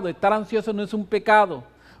pecado. Estar ansioso no es un pecado.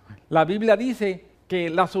 La Biblia dice que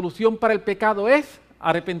la solución para el pecado es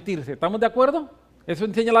arrepentirse. ¿Estamos de acuerdo? Eso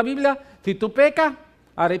enseña la Biblia. Si tú pecas,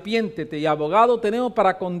 arrepiéntete. Y abogado tenemos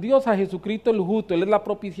para con Dios a Jesucristo el justo. Él es la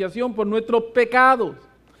propiciación por nuestros pecados.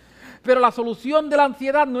 Pero la solución de la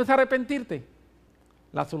ansiedad no es arrepentirte.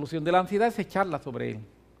 La solución de la ansiedad es echarla sobre Él.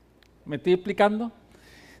 ¿Me estoy explicando?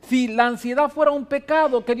 Si la ansiedad fuera un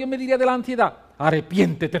pecado, ¿qué Dios me diría de la ansiedad?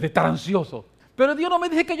 Arrepiéntete de estar ansioso. Pero Dios no me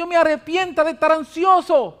dice que yo me arrepienta de estar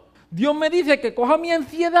ansioso. Dios me dice que coja mi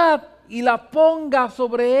ansiedad y la ponga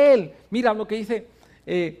sobre Él. Mira lo que dice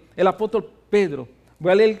el apóstol Pedro.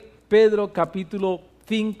 Voy a leer Pedro capítulo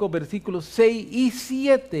 5, versículos 6 y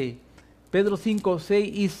 7. Pedro 5, 6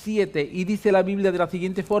 y 7, y dice la Biblia de la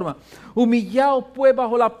siguiente forma: humillaos pues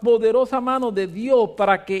bajo la poderosa mano de Dios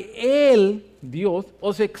para que Él, Dios,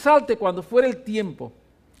 os exalte cuando fuere el tiempo.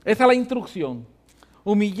 Esa es la instrucción.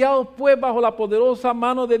 Humillaos pues bajo la poderosa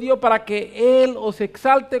mano de Dios para que Él os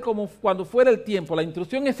exalte como cuando fuera el tiempo. La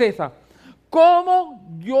instrucción es esa. ¿Cómo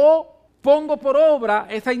yo pongo por obra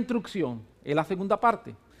esa instrucción? Es la segunda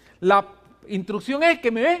parte. La instrucción es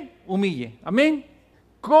que me humille. Amén.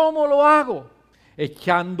 ¿Cómo lo hago?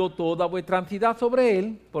 Echando toda vuestra ansiedad sobre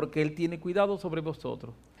Él, porque Él tiene cuidado sobre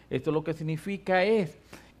vosotros. Esto lo que significa es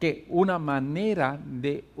que una manera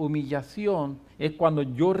de humillación es cuando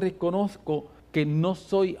yo reconozco que no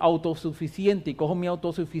soy autosuficiente y cojo mi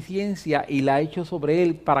autosuficiencia y la echo sobre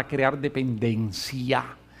Él para crear dependencia.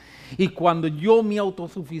 Y cuando yo mi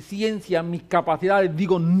autosuficiencia, mis capacidades,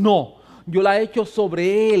 digo no, yo la echo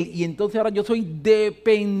sobre Él y entonces ahora yo soy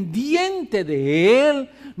dependiente de Él,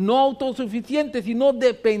 no autosuficiente, sino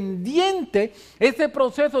dependiente. Ese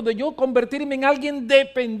proceso de yo convertirme en alguien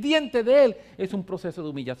dependiente de Él es un proceso de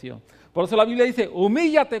humillación. Por eso la Biblia dice,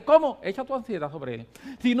 humíllate. ¿Cómo? Echa tu ansiedad sobre Él.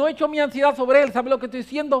 Si no echo mi ansiedad sobre Él, ¿sabe lo que estoy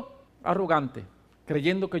siendo? Arrogante,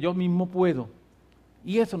 creyendo que yo mismo puedo.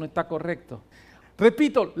 Y eso no está correcto.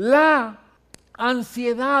 Repito, la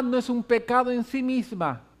ansiedad no es un pecado en sí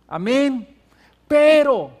misma. Amén.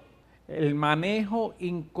 Pero el manejo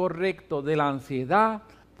incorrecto de la ansiedad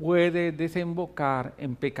puede desembocar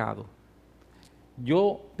en pecado.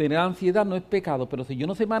 Yo tener ansiedad no es pecado, pero si yo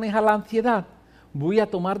no sé manejar la ansiedad, voy a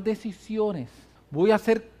tomar decisiones, voy a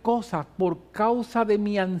hacer cosas por causa de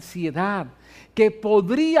mi ansiedad, que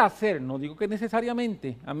podría ser, no digo que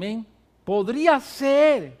necesariamente, amén, podría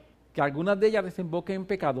ser que algunas de ellas desemboquen en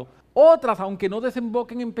pecado. Otras, aunque no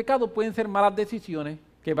desemboquen en pecado, pueden ser malas decisiones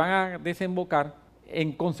que van a desembocar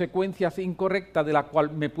en consecuencias incorrectas de las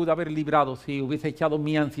cuales me pude haber librado si hubiese echado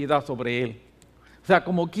mi ansiedad sobre él. O sea,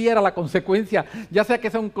 como quiera la consecuencia, ya sea que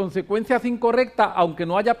sean consecuencias incorrectas, aunque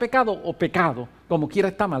no haya pecado o pecado, como quiera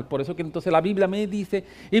está mal. Por eso que entonces la Biblia me dice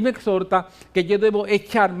y me exhorta que yo debo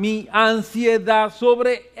echar mi ansiedad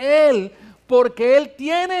sobre él, porque él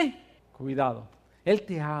tiene cuidado. Él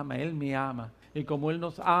te ama, él me ama. Y como él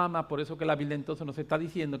nos ama, por eso que la Biblia entonces nos está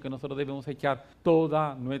diciendo que nosotros debemos echar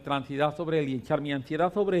toda nuestra ansiedad sobre él. Y echar mi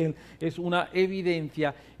ansiedad sobre él es una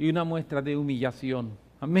evidencia y una muestra de humillación.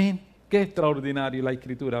 Amén. Qué extraordinario la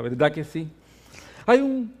Escritura, ¿verdad que sí? Hay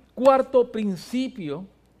un cuarto principio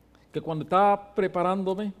que cuando estaba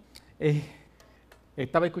preparándome,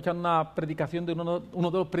 estaba escuchando una predicación de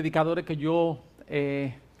uno de los predicadores que yo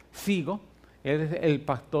sigo. Él es el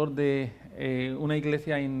pastor de una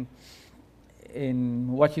iglesia en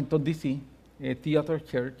Washington, D.C., Theater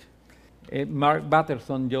Church. Mark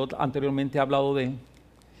Batterson, yo anteriormente he hablado de él.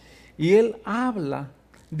 Y él habla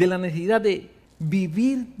de la necesidad de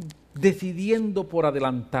vivir decidiendo por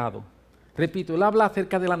adelantado. Repito, él habla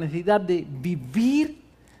acerca de la necesidad de vivir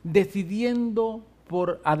decidiendo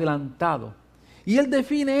por adelantado. Y él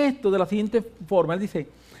define esto de la siguiente forma. Él dice,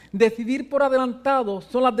 decidir por adelantado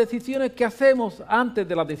son las decisiones que hacemos antes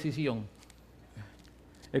de la decisión.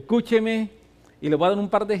 Escúcheme y le voy a dar un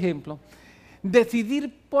par de ejemplos.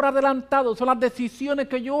 Decidir por adelantado son las decisiones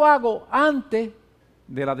que yo hago antes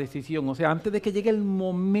de la decisión. O sea, antes de que llegue el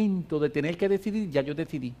momento de tener que decidir, ya yo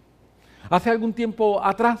decidí. Hace algún tiempo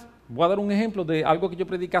atrás, voy a dar un ejemplo de algo que yo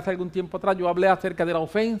prediqué hace algún tiempo atrás. Yo hablé acerca de la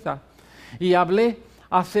ofensa y hablé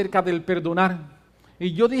acerca del perdonar.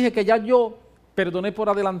 Y yo dije que ya yo perdoné por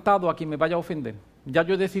adelantado a quien me vaya a ofender. Ya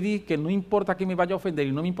yo decidí que no importa quién me vaya a ofender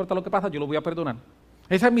y no me importa lo que pasa, yo lo voy a perdonar.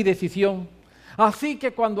 Esa es mi decisión. Así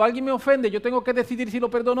que cuando alguien me ofende, ¿yo tengo que decidir si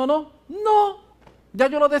lo perdono o no? No, ya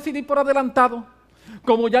yo lo decidí por adelantado.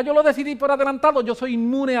 Como ya yo lo decidí por adelantado, yo soy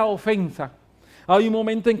inmune a ofensa. Hay un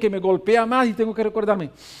momento en que me golpea más y tengo que recordarme,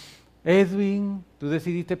 Edwin, tú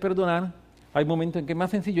decidiste perdonar. Hay momentos en que es más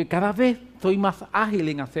sencillo y cada vez soy más ágil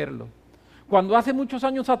en hacerlo. Cuando hace muchos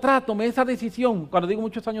años atrás tomé esa decisión, cuando digo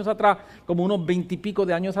muchos años atrás, como unos 20 y pico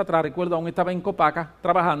de años atrás, recuerdo, aún estaba en Copaca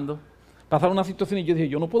trabajando, pasaron una situación y yo dije,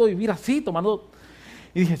 yo no puedo vivir así tomando.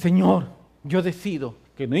 Y dije, Señor, yo decido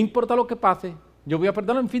que no importa lo que pase, yo voy a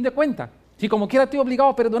perdonar en fin de cuentas. Si como quiera estoy obligado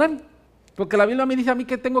a perdonar, porque la Biblia me dice a mí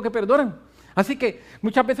que tengo que perdonar. Así que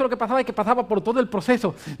muchas veces lo que pasaba es que pasaba por todo el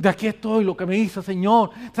proceso. De aquí estoy, lo que me hizo, Señor,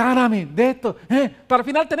 sáname de esto. Para al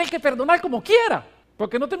final tener que perdonar como quiera,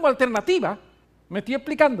 porque no tengo alternativa. ¿Me estoy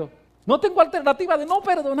explicando? No tengo alternativa de no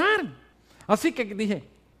perdonar. Así que dije,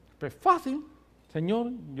 pues fácil, Señor,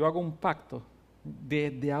 yo hago un pacto.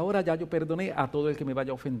 Desde ahora ya yo perdoné a todo el que me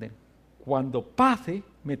vaya a ofender. Cuando pase,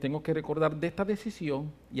 me tengo que recordar de esta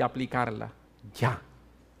decisión y aplicarla. Ya.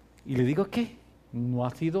 Y le digo que no ha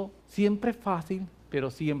sido siempre fácil,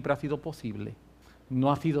 pero siempre ha sido posible.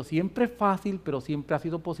 No ha sido siempre fácil, pero siempre ha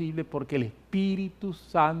sido posible porque el Espíritu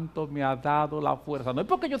Santo me ha dado la fuerza. No es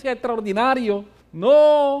porque yo sea extraordinario,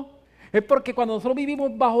 no. Es porque cuando nosotros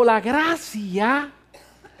vivimos bajo la gracia,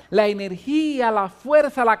 la energía, la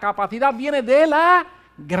fuerza, la capacidad viene de la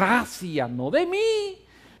gracia, no de mí.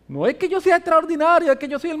 No es que yo sea extraordinario, es que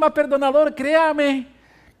yo soy el más perdonador, créame.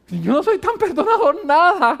 Yo no soy tan perdonador,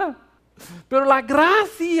 nada. Pero la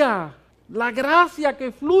gracia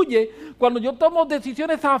que fluye, cuando yo tomo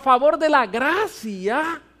decisiones a favor de la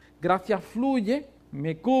gracia fluye,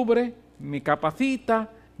 me cubre, me capacita,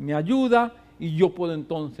 me ayuda y yo puedo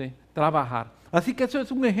entonces trabajar. Así que eso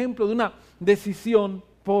es un ejemplo de una decisión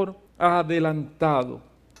por adelantado.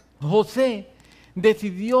 José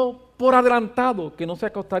decidió por adelantado que no se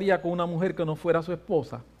acostaría con una mujer que no fuera su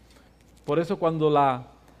esposa. Por eso cuando la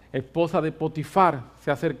esposa de Potifar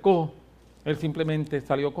se acercó, él simplemente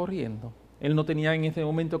salió corriendo. Él no tenía en ese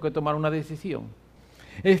momento que tomar una decisión.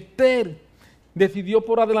 Esther decidió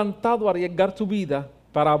por adelantado arriesgar su vida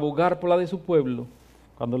para abogar por la de su pueblo.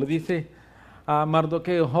 Cuando le dice a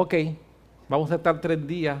Mardoqueo, ok, vamos a estar 3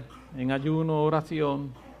 días en ayuno,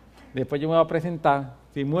 oración, después yo me voy a presentar,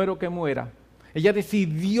 si muero que muera. Ella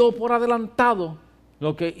decidió por adelantado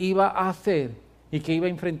lo que iba a hacer y que iba a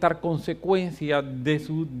enfrentar consecuencias de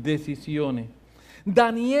sus decisiones.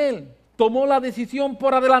 Daniel tomó la decisión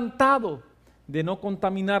por adelantado de no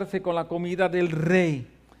contaminarse con la comida del rey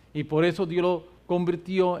y por eso Dios lo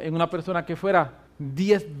convirtió en una persona que fuera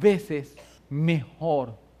 10 veces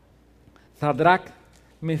mejor. Sadrach,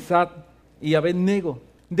 Mesach y Abednego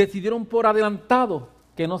decidieron por adelantado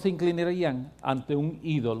que no se inclinarían ante un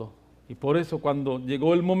ídolo. Y por eso cuando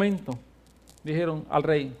llegó el momento, dijeron al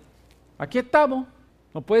rey, aquí estamos,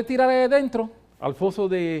 nos puede tirar ahí adentro, al foso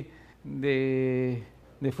de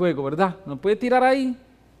fuego, ¿verdad? Nos puede tirar ahí,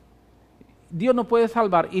 Dios nos puede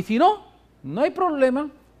salvar. Y si no, no hay problema,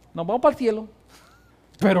 nos vamos para el cielo.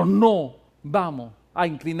 Pero no vamos a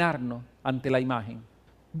inclinarnos ante la imagen.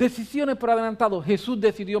 Decisiones por adelantado. Jesús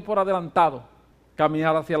decidió por adelantado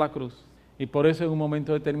caminar hacia la cruz. Y por eso en un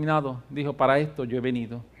momento determinado dijo, para esto yo he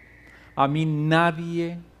venido. A mí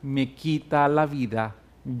nadie me quita la vida,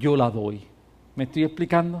 yo la doy. ¿Me estoy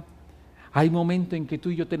explicando? Hay momentos en que tú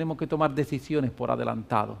y yo tenemos que tomar decisiones por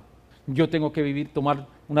adelantado. Yo tengo que tomar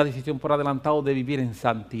una decisión por adelantado de vivir en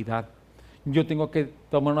santidad. Yo tengo que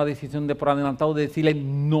tomar una decisión por adelantado de decirle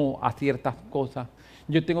no a ciertas cosas.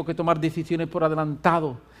 Yo tengo que tomar decisiones por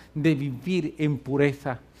adelantado de vivir en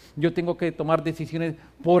pureza. Yo tengo que tomar decisiones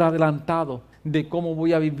por adelantado de cómo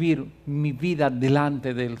voy a vivir mi vida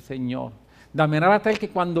delante del Señor. De manera tal que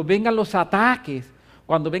cuando vengan los ataques,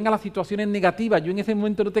 cuando vengan las situaciones negativas, yo en ese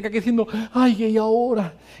momento no tenga que diciendo, ay, ¿y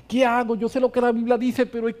ahora? ¿Qué hago? Yo sé lo que la Biblia dice,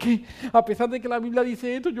 pero es que a pesar de que la Biblia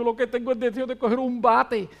dice esto, yo lo que tengo es deseo de coger un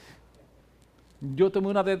bate. Yo tomé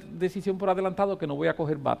una decisión por adelantado que no voy a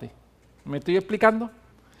coger bate. ¿Me estoy explicando?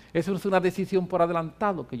 Eso es una decisión por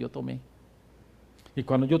adelantado que yo tomé. Y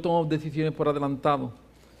cuando yo tomo decisiones por adelantado,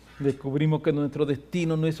 descubrimos que nuestro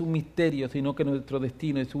destino no es un misterio, sino que nuestro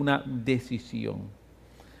destino es una decisión.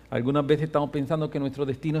 Algunas veces estamos pensando que nuestro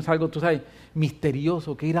destino es algo, tú sabes,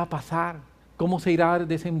 misterioso. ¿Qué irá a pasar? ¿Cómo se irá a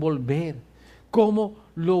desenvolver? ¿Cómo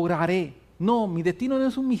lograré? No, mi destino no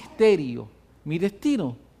es un misterio. Mi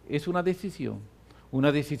destino es una decisión.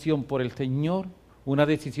 Una decisión por el Señor, una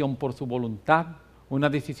decisión por su voluntad, una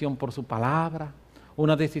decisión por su palabra,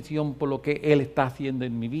 una decisión por lo que Él está haciendo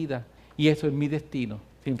en mi vida. Y eso es mi destino.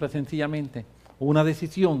 Simple y sencillamente, una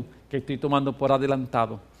decisión que estoy tomando por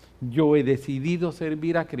adelantado. Yo he decidido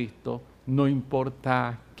servir a Cristo, no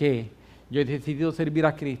importa qué. Yo he decidido servir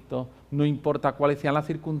a Cristo, no importa cuáles sean las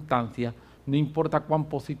circunstancias, no importa cuán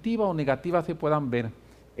positivas o negativas se puedan ver.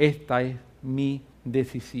 Esta es mi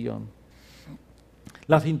decisión.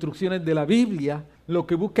 Las instrucciones de la Biblia lo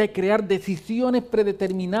que busca es crear decisiones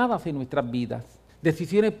predeterminadas en nuestras vidas,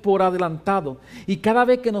 decisiones por adelantado. Y cada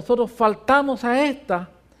vez que nosotros faltamos a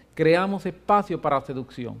esta, creamos espacio para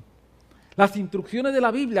seducción. Las instrucciones de la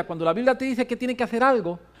Biblia, cuando la Biblia te dice que tienes que hacer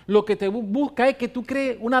algo, lo que te busca es que tú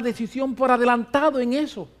crees una decisión por adelantado en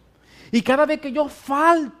eso. Y cada vez que yo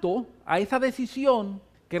falto a esa decisión,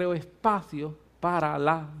 creo espacio para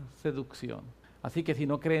la seducción. Así que si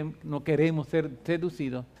no queremos ser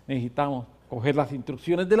seducidos, necesitamos coger las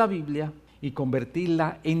instrucciones de la Biblia y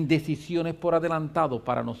convertirlas en decisiones por adelantado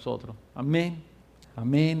para nosotros. Amén.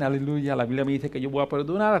 Amén, aleluya. La Biblia me dice que yo voy a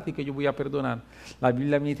perdonar, así que yo voy a perdonar. La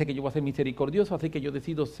Biblia me dice que yo voy a ser misericordioso, así que yo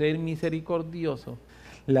decido ser misericordioso.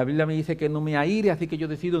 La Biblia me dice que no me aire, así que yo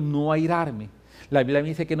decido no airarme. La Biblia me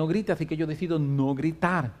dice que no grite, así que yo decido no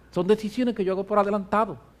gritar. Son decisiones que yo hago por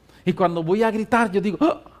adelantado. Y cuando voy a gritar, yo digo,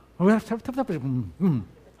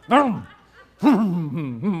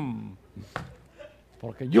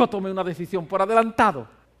 porque yo tomé una decisión por adelantado.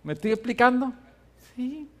 ¿Me estoy explicando?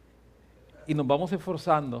 Sí. Y nos vamos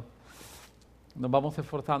esforzando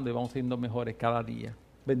y vamos siendo mejores cada día.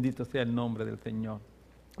 Bendito sea el nombre del Señor.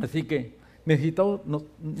 Así que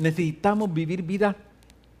necesitamos vivir vida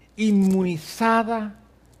inmunizada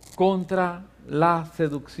contra la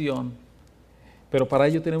seducción. Pero para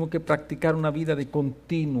ello tenemos que practicar una vida de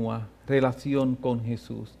continua relación con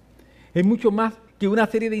Jesús. Es mucho más que una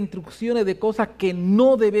serie de instrucciones de cosas que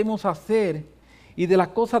no debemos hacer y de las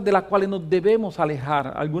cosas de las cuales nos debemos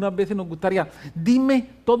alejar. Algunas veces nos gustaría, dime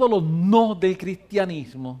todos los no del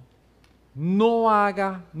cristianismo. No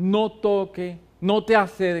haga, no toque, no te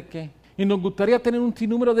acerque. Y nos gustaría tener un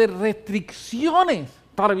sinnúmero de restricciones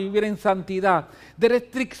para vivir en santidad, de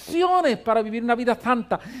restricciones para vivir una vida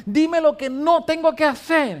santa. Dime lo que no tengo que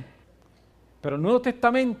hacer. Pero el Nuevo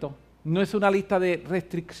Testamento no es una lista de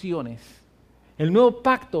restricciones. El Nuevo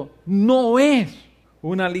Pacto no es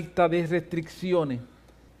una lista de restricciones.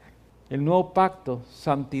 El Nuevo Pacto,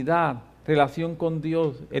 santidad, relación con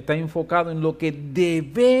Dios, está enfocado en lo que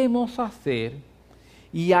debemos hacer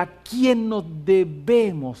y a quién nos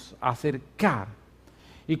debemos acercar.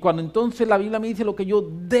 Y cuando entonces la Biblia me dice lo que yo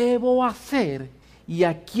debo hacer y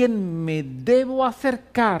a quién me debo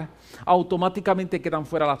acercar, automáticamente quedan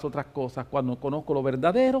fuera las otras cosas. Cuando conozco lo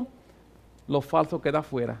verdadero, lo falso queda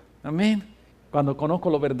fuera. Amén. Cuando conozco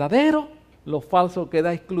lo verdadero, lo falso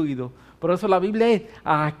queda excluido. Por eso la Biblia es,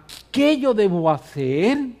 ¿a qué yo debo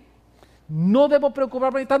hacer? No debo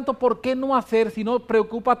preocuparme tanto por qué no hacer, sino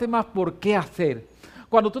preocúpate más por qué hacer.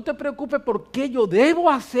 Cuando tú te preocupes por qué yo debo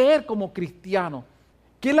hacer como cristiano,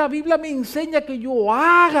 que la Biblia me enseña que yo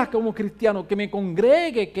haga como cristiano, que me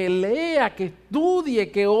congregue, que lea, que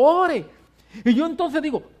estudie, que ore. Y yo entonces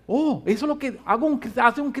digo, oh, eso es lo que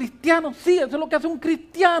hace un cristiano. Sí, eso es lo que hace un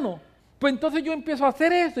cristiano. Pues entonces yo empiezo a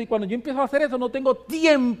hacer eso, y cuando yo empiezo a hacer eso no tengo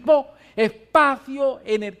tiempo, espacio,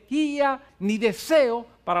 energía, ni deseo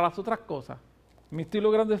para las otras cosas. ¿Me estoy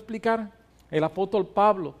logrando explicar? El apóstol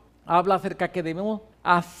Pablo habla acerca que debemos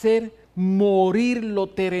hacer morir lo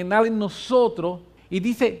terrenal en nosotros, y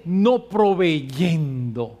dice, no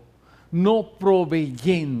proveyendo.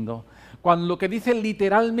 Cuando lo que dice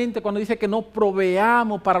literalmente, cuando dice que no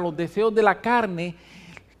proveamos para los deseos de la carne,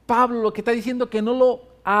 Pablo lo que está diciendo es que no lo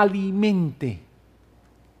alimente.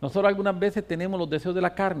 Nosotros algunas veces tenemos los deseos de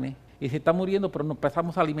la carne y se está muriendo, pero nos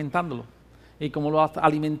empezamos alimentándolo. Y como lo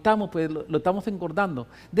alimentamos, pues lo estamos engordando.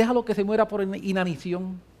 Déjalo que se muera por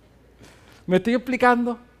inanición. ¿Me estoy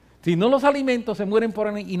explicando? Si no los alimento, se mueren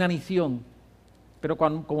por inanición. Pero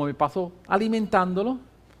como me paso alimentándolo,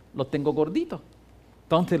 los tengo gorditos.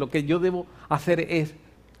 Entonces lo que yo debo hacer es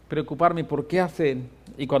preocuparme por qué hacer.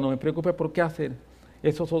 Y cuando me preocupe por qué hacer,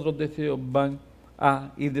 esos otros deseos van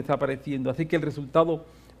a ir desapareciendo. Así que el resultado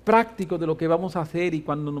práctico de lo que vamos a hacer y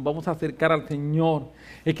cuando nos vamos a acercar al Señor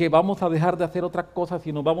es que vamos a dejar de hacer otras cosas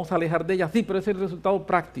y nos vamos a alejar de ellas. Sí, pero ese es el resultado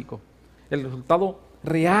práctico. El resultado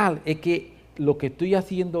real es que lo que estoy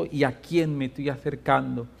haciendo y a quién me estoy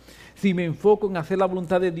acercando. Si me enfoco en hacer la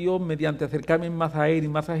voluntad de Dios mediante acercarme más a Él y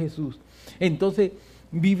más a Jesús, entonces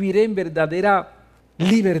viviré en verdadera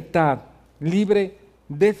libertad, libre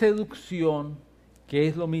de seducción, que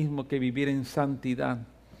es lo mismo que vivir en santidad,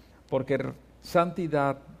 porque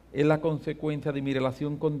santidad es la consecuencia de mi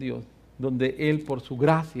relación con Dios, donde Él por su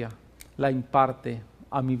gracia la imparte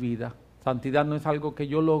a mi vida. Santidad no es algo que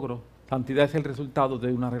yo logro, santidad es el resultado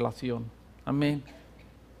de una relación. Amén.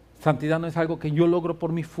 Santidad no es algo que yo logro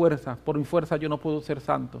por mi fuerza yo no puedo ser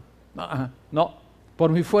santo. No,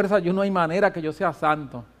 por mi fuerza yo no hay manera que yo sea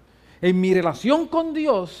santo. En mi relación con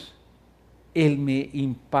Dios, Él me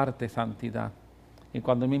imparte santidad. Y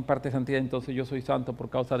cuando Él me imparte santidad, entonces yo soy santo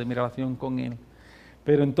por causa de mi relación con Él.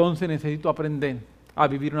 Pero entonces necesito aprender a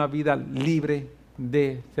vivir una vida libre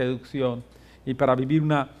de seducción. Y para vivir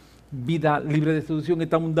una vida libre de seducción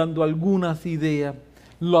estamos dando algunas ideas.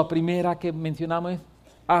 La primera que mencionamos es,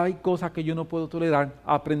 hay cosas que yo no puedo tolerar,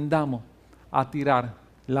 aprendamos a tirar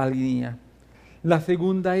la línea. La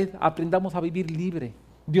segunda es, aprendamos a vivir libre.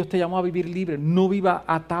 Dios te llamó a vivir libre, no viva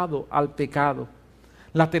atado al pecado.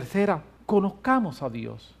 La tercera, conozcamos a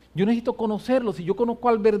Dios. Yo necesito conocerlo. Si yo conozco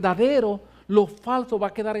al verdadero, lo falso va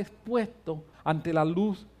a quedar expuesto ante la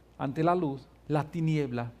luz. Ante la luz, las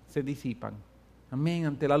tinieblas se disipan. Amén.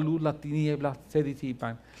 Ante la luz, las tinieblas se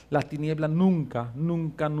disipan. Las tinieblas nunca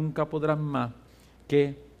podrán más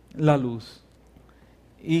que la luz.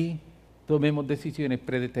 Y tomemos decisiones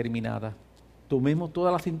predeterminadas. Tomemos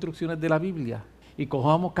todas las instrucciones de la Biblia y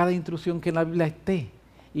cojamos cada instrucción que en la Biblia esté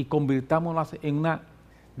y convirtámoslas en una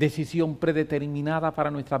decisión predeterminada para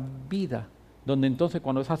nuestra vida, donde entonces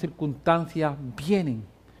cuando esas circunstancias vienen,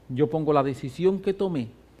 yo pongo la decisión que tomé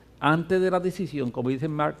antes de la decisión, como dice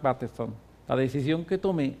Mark Batterson, la decisión que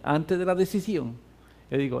tomé antes de la decisión,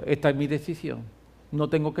 yo digo, esta es mi decisión, no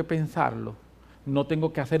tengo que pensarlo, no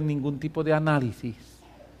tengo que hacer ningún tipo de análisis,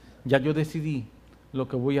 ya yo decidí lo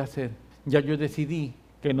que voy a hacer, ya yo decidí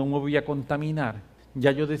que no me voy a contaminar,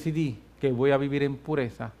 ya yo decidí que voy a vivir en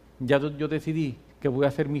pureza, ya yo decidí que voy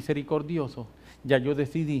a ser misericordioso, ya yo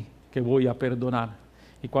decidí que voy a perdonar.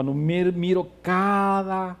 Y cuando miro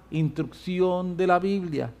cada instrucción de la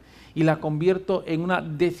Biblia y la convierto en una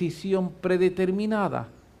decisión predeterminada,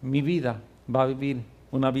 mi vida va a vivir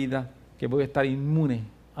una vida que voy a estar inmune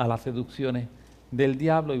a las seducciones del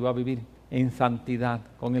diablo y va a vivir en santidad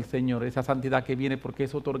con el Señor. Esa santidad que viene porque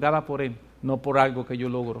es otorgada por Él, no por algo que yo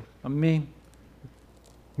logro. Amén.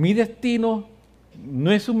 Mi destino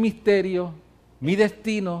no es un misterio, mi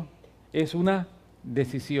destino es una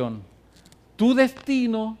decisión. Tu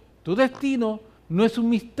destino no es un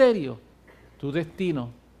misterio, tu destino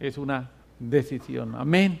es una decisión.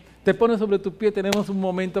 Amén. Te pones sobre tus pies, tenemos un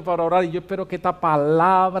momento para orar y yo espero que esta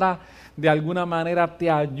palabra de alguna manera te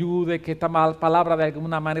ayude, que esta palabra de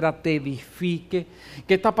alguna manera te edifique,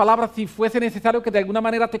 que esta palabra, si fuese necesario, que de alguna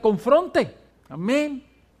manera te confronte. Amén.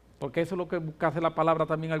 Porque eso es lo que busca hacer la palabra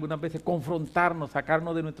también algunas veces, confrontarnos,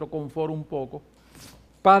 sacarnos de nuestro confort un poco.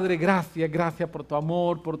 Padre, gracias por tu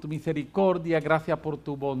amor, por tu misericordia, gracias por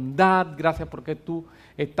tu bondad, gracias porque tú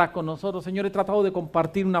estás con nosotros. Señor, he tratado de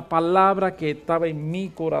compartir una palabra que estaba en mi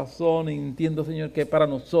corazón y entiendo, Señor, que para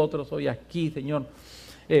nosotros hoy aquí, Señor,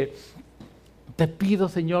 te Te pido,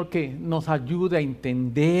 Señor, que nos ayude a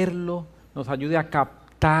entenderlo, nos ayude a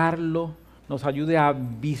captarlo, nos ayude a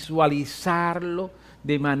visualizarlo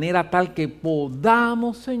de manera tal que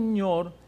podamos, Señor,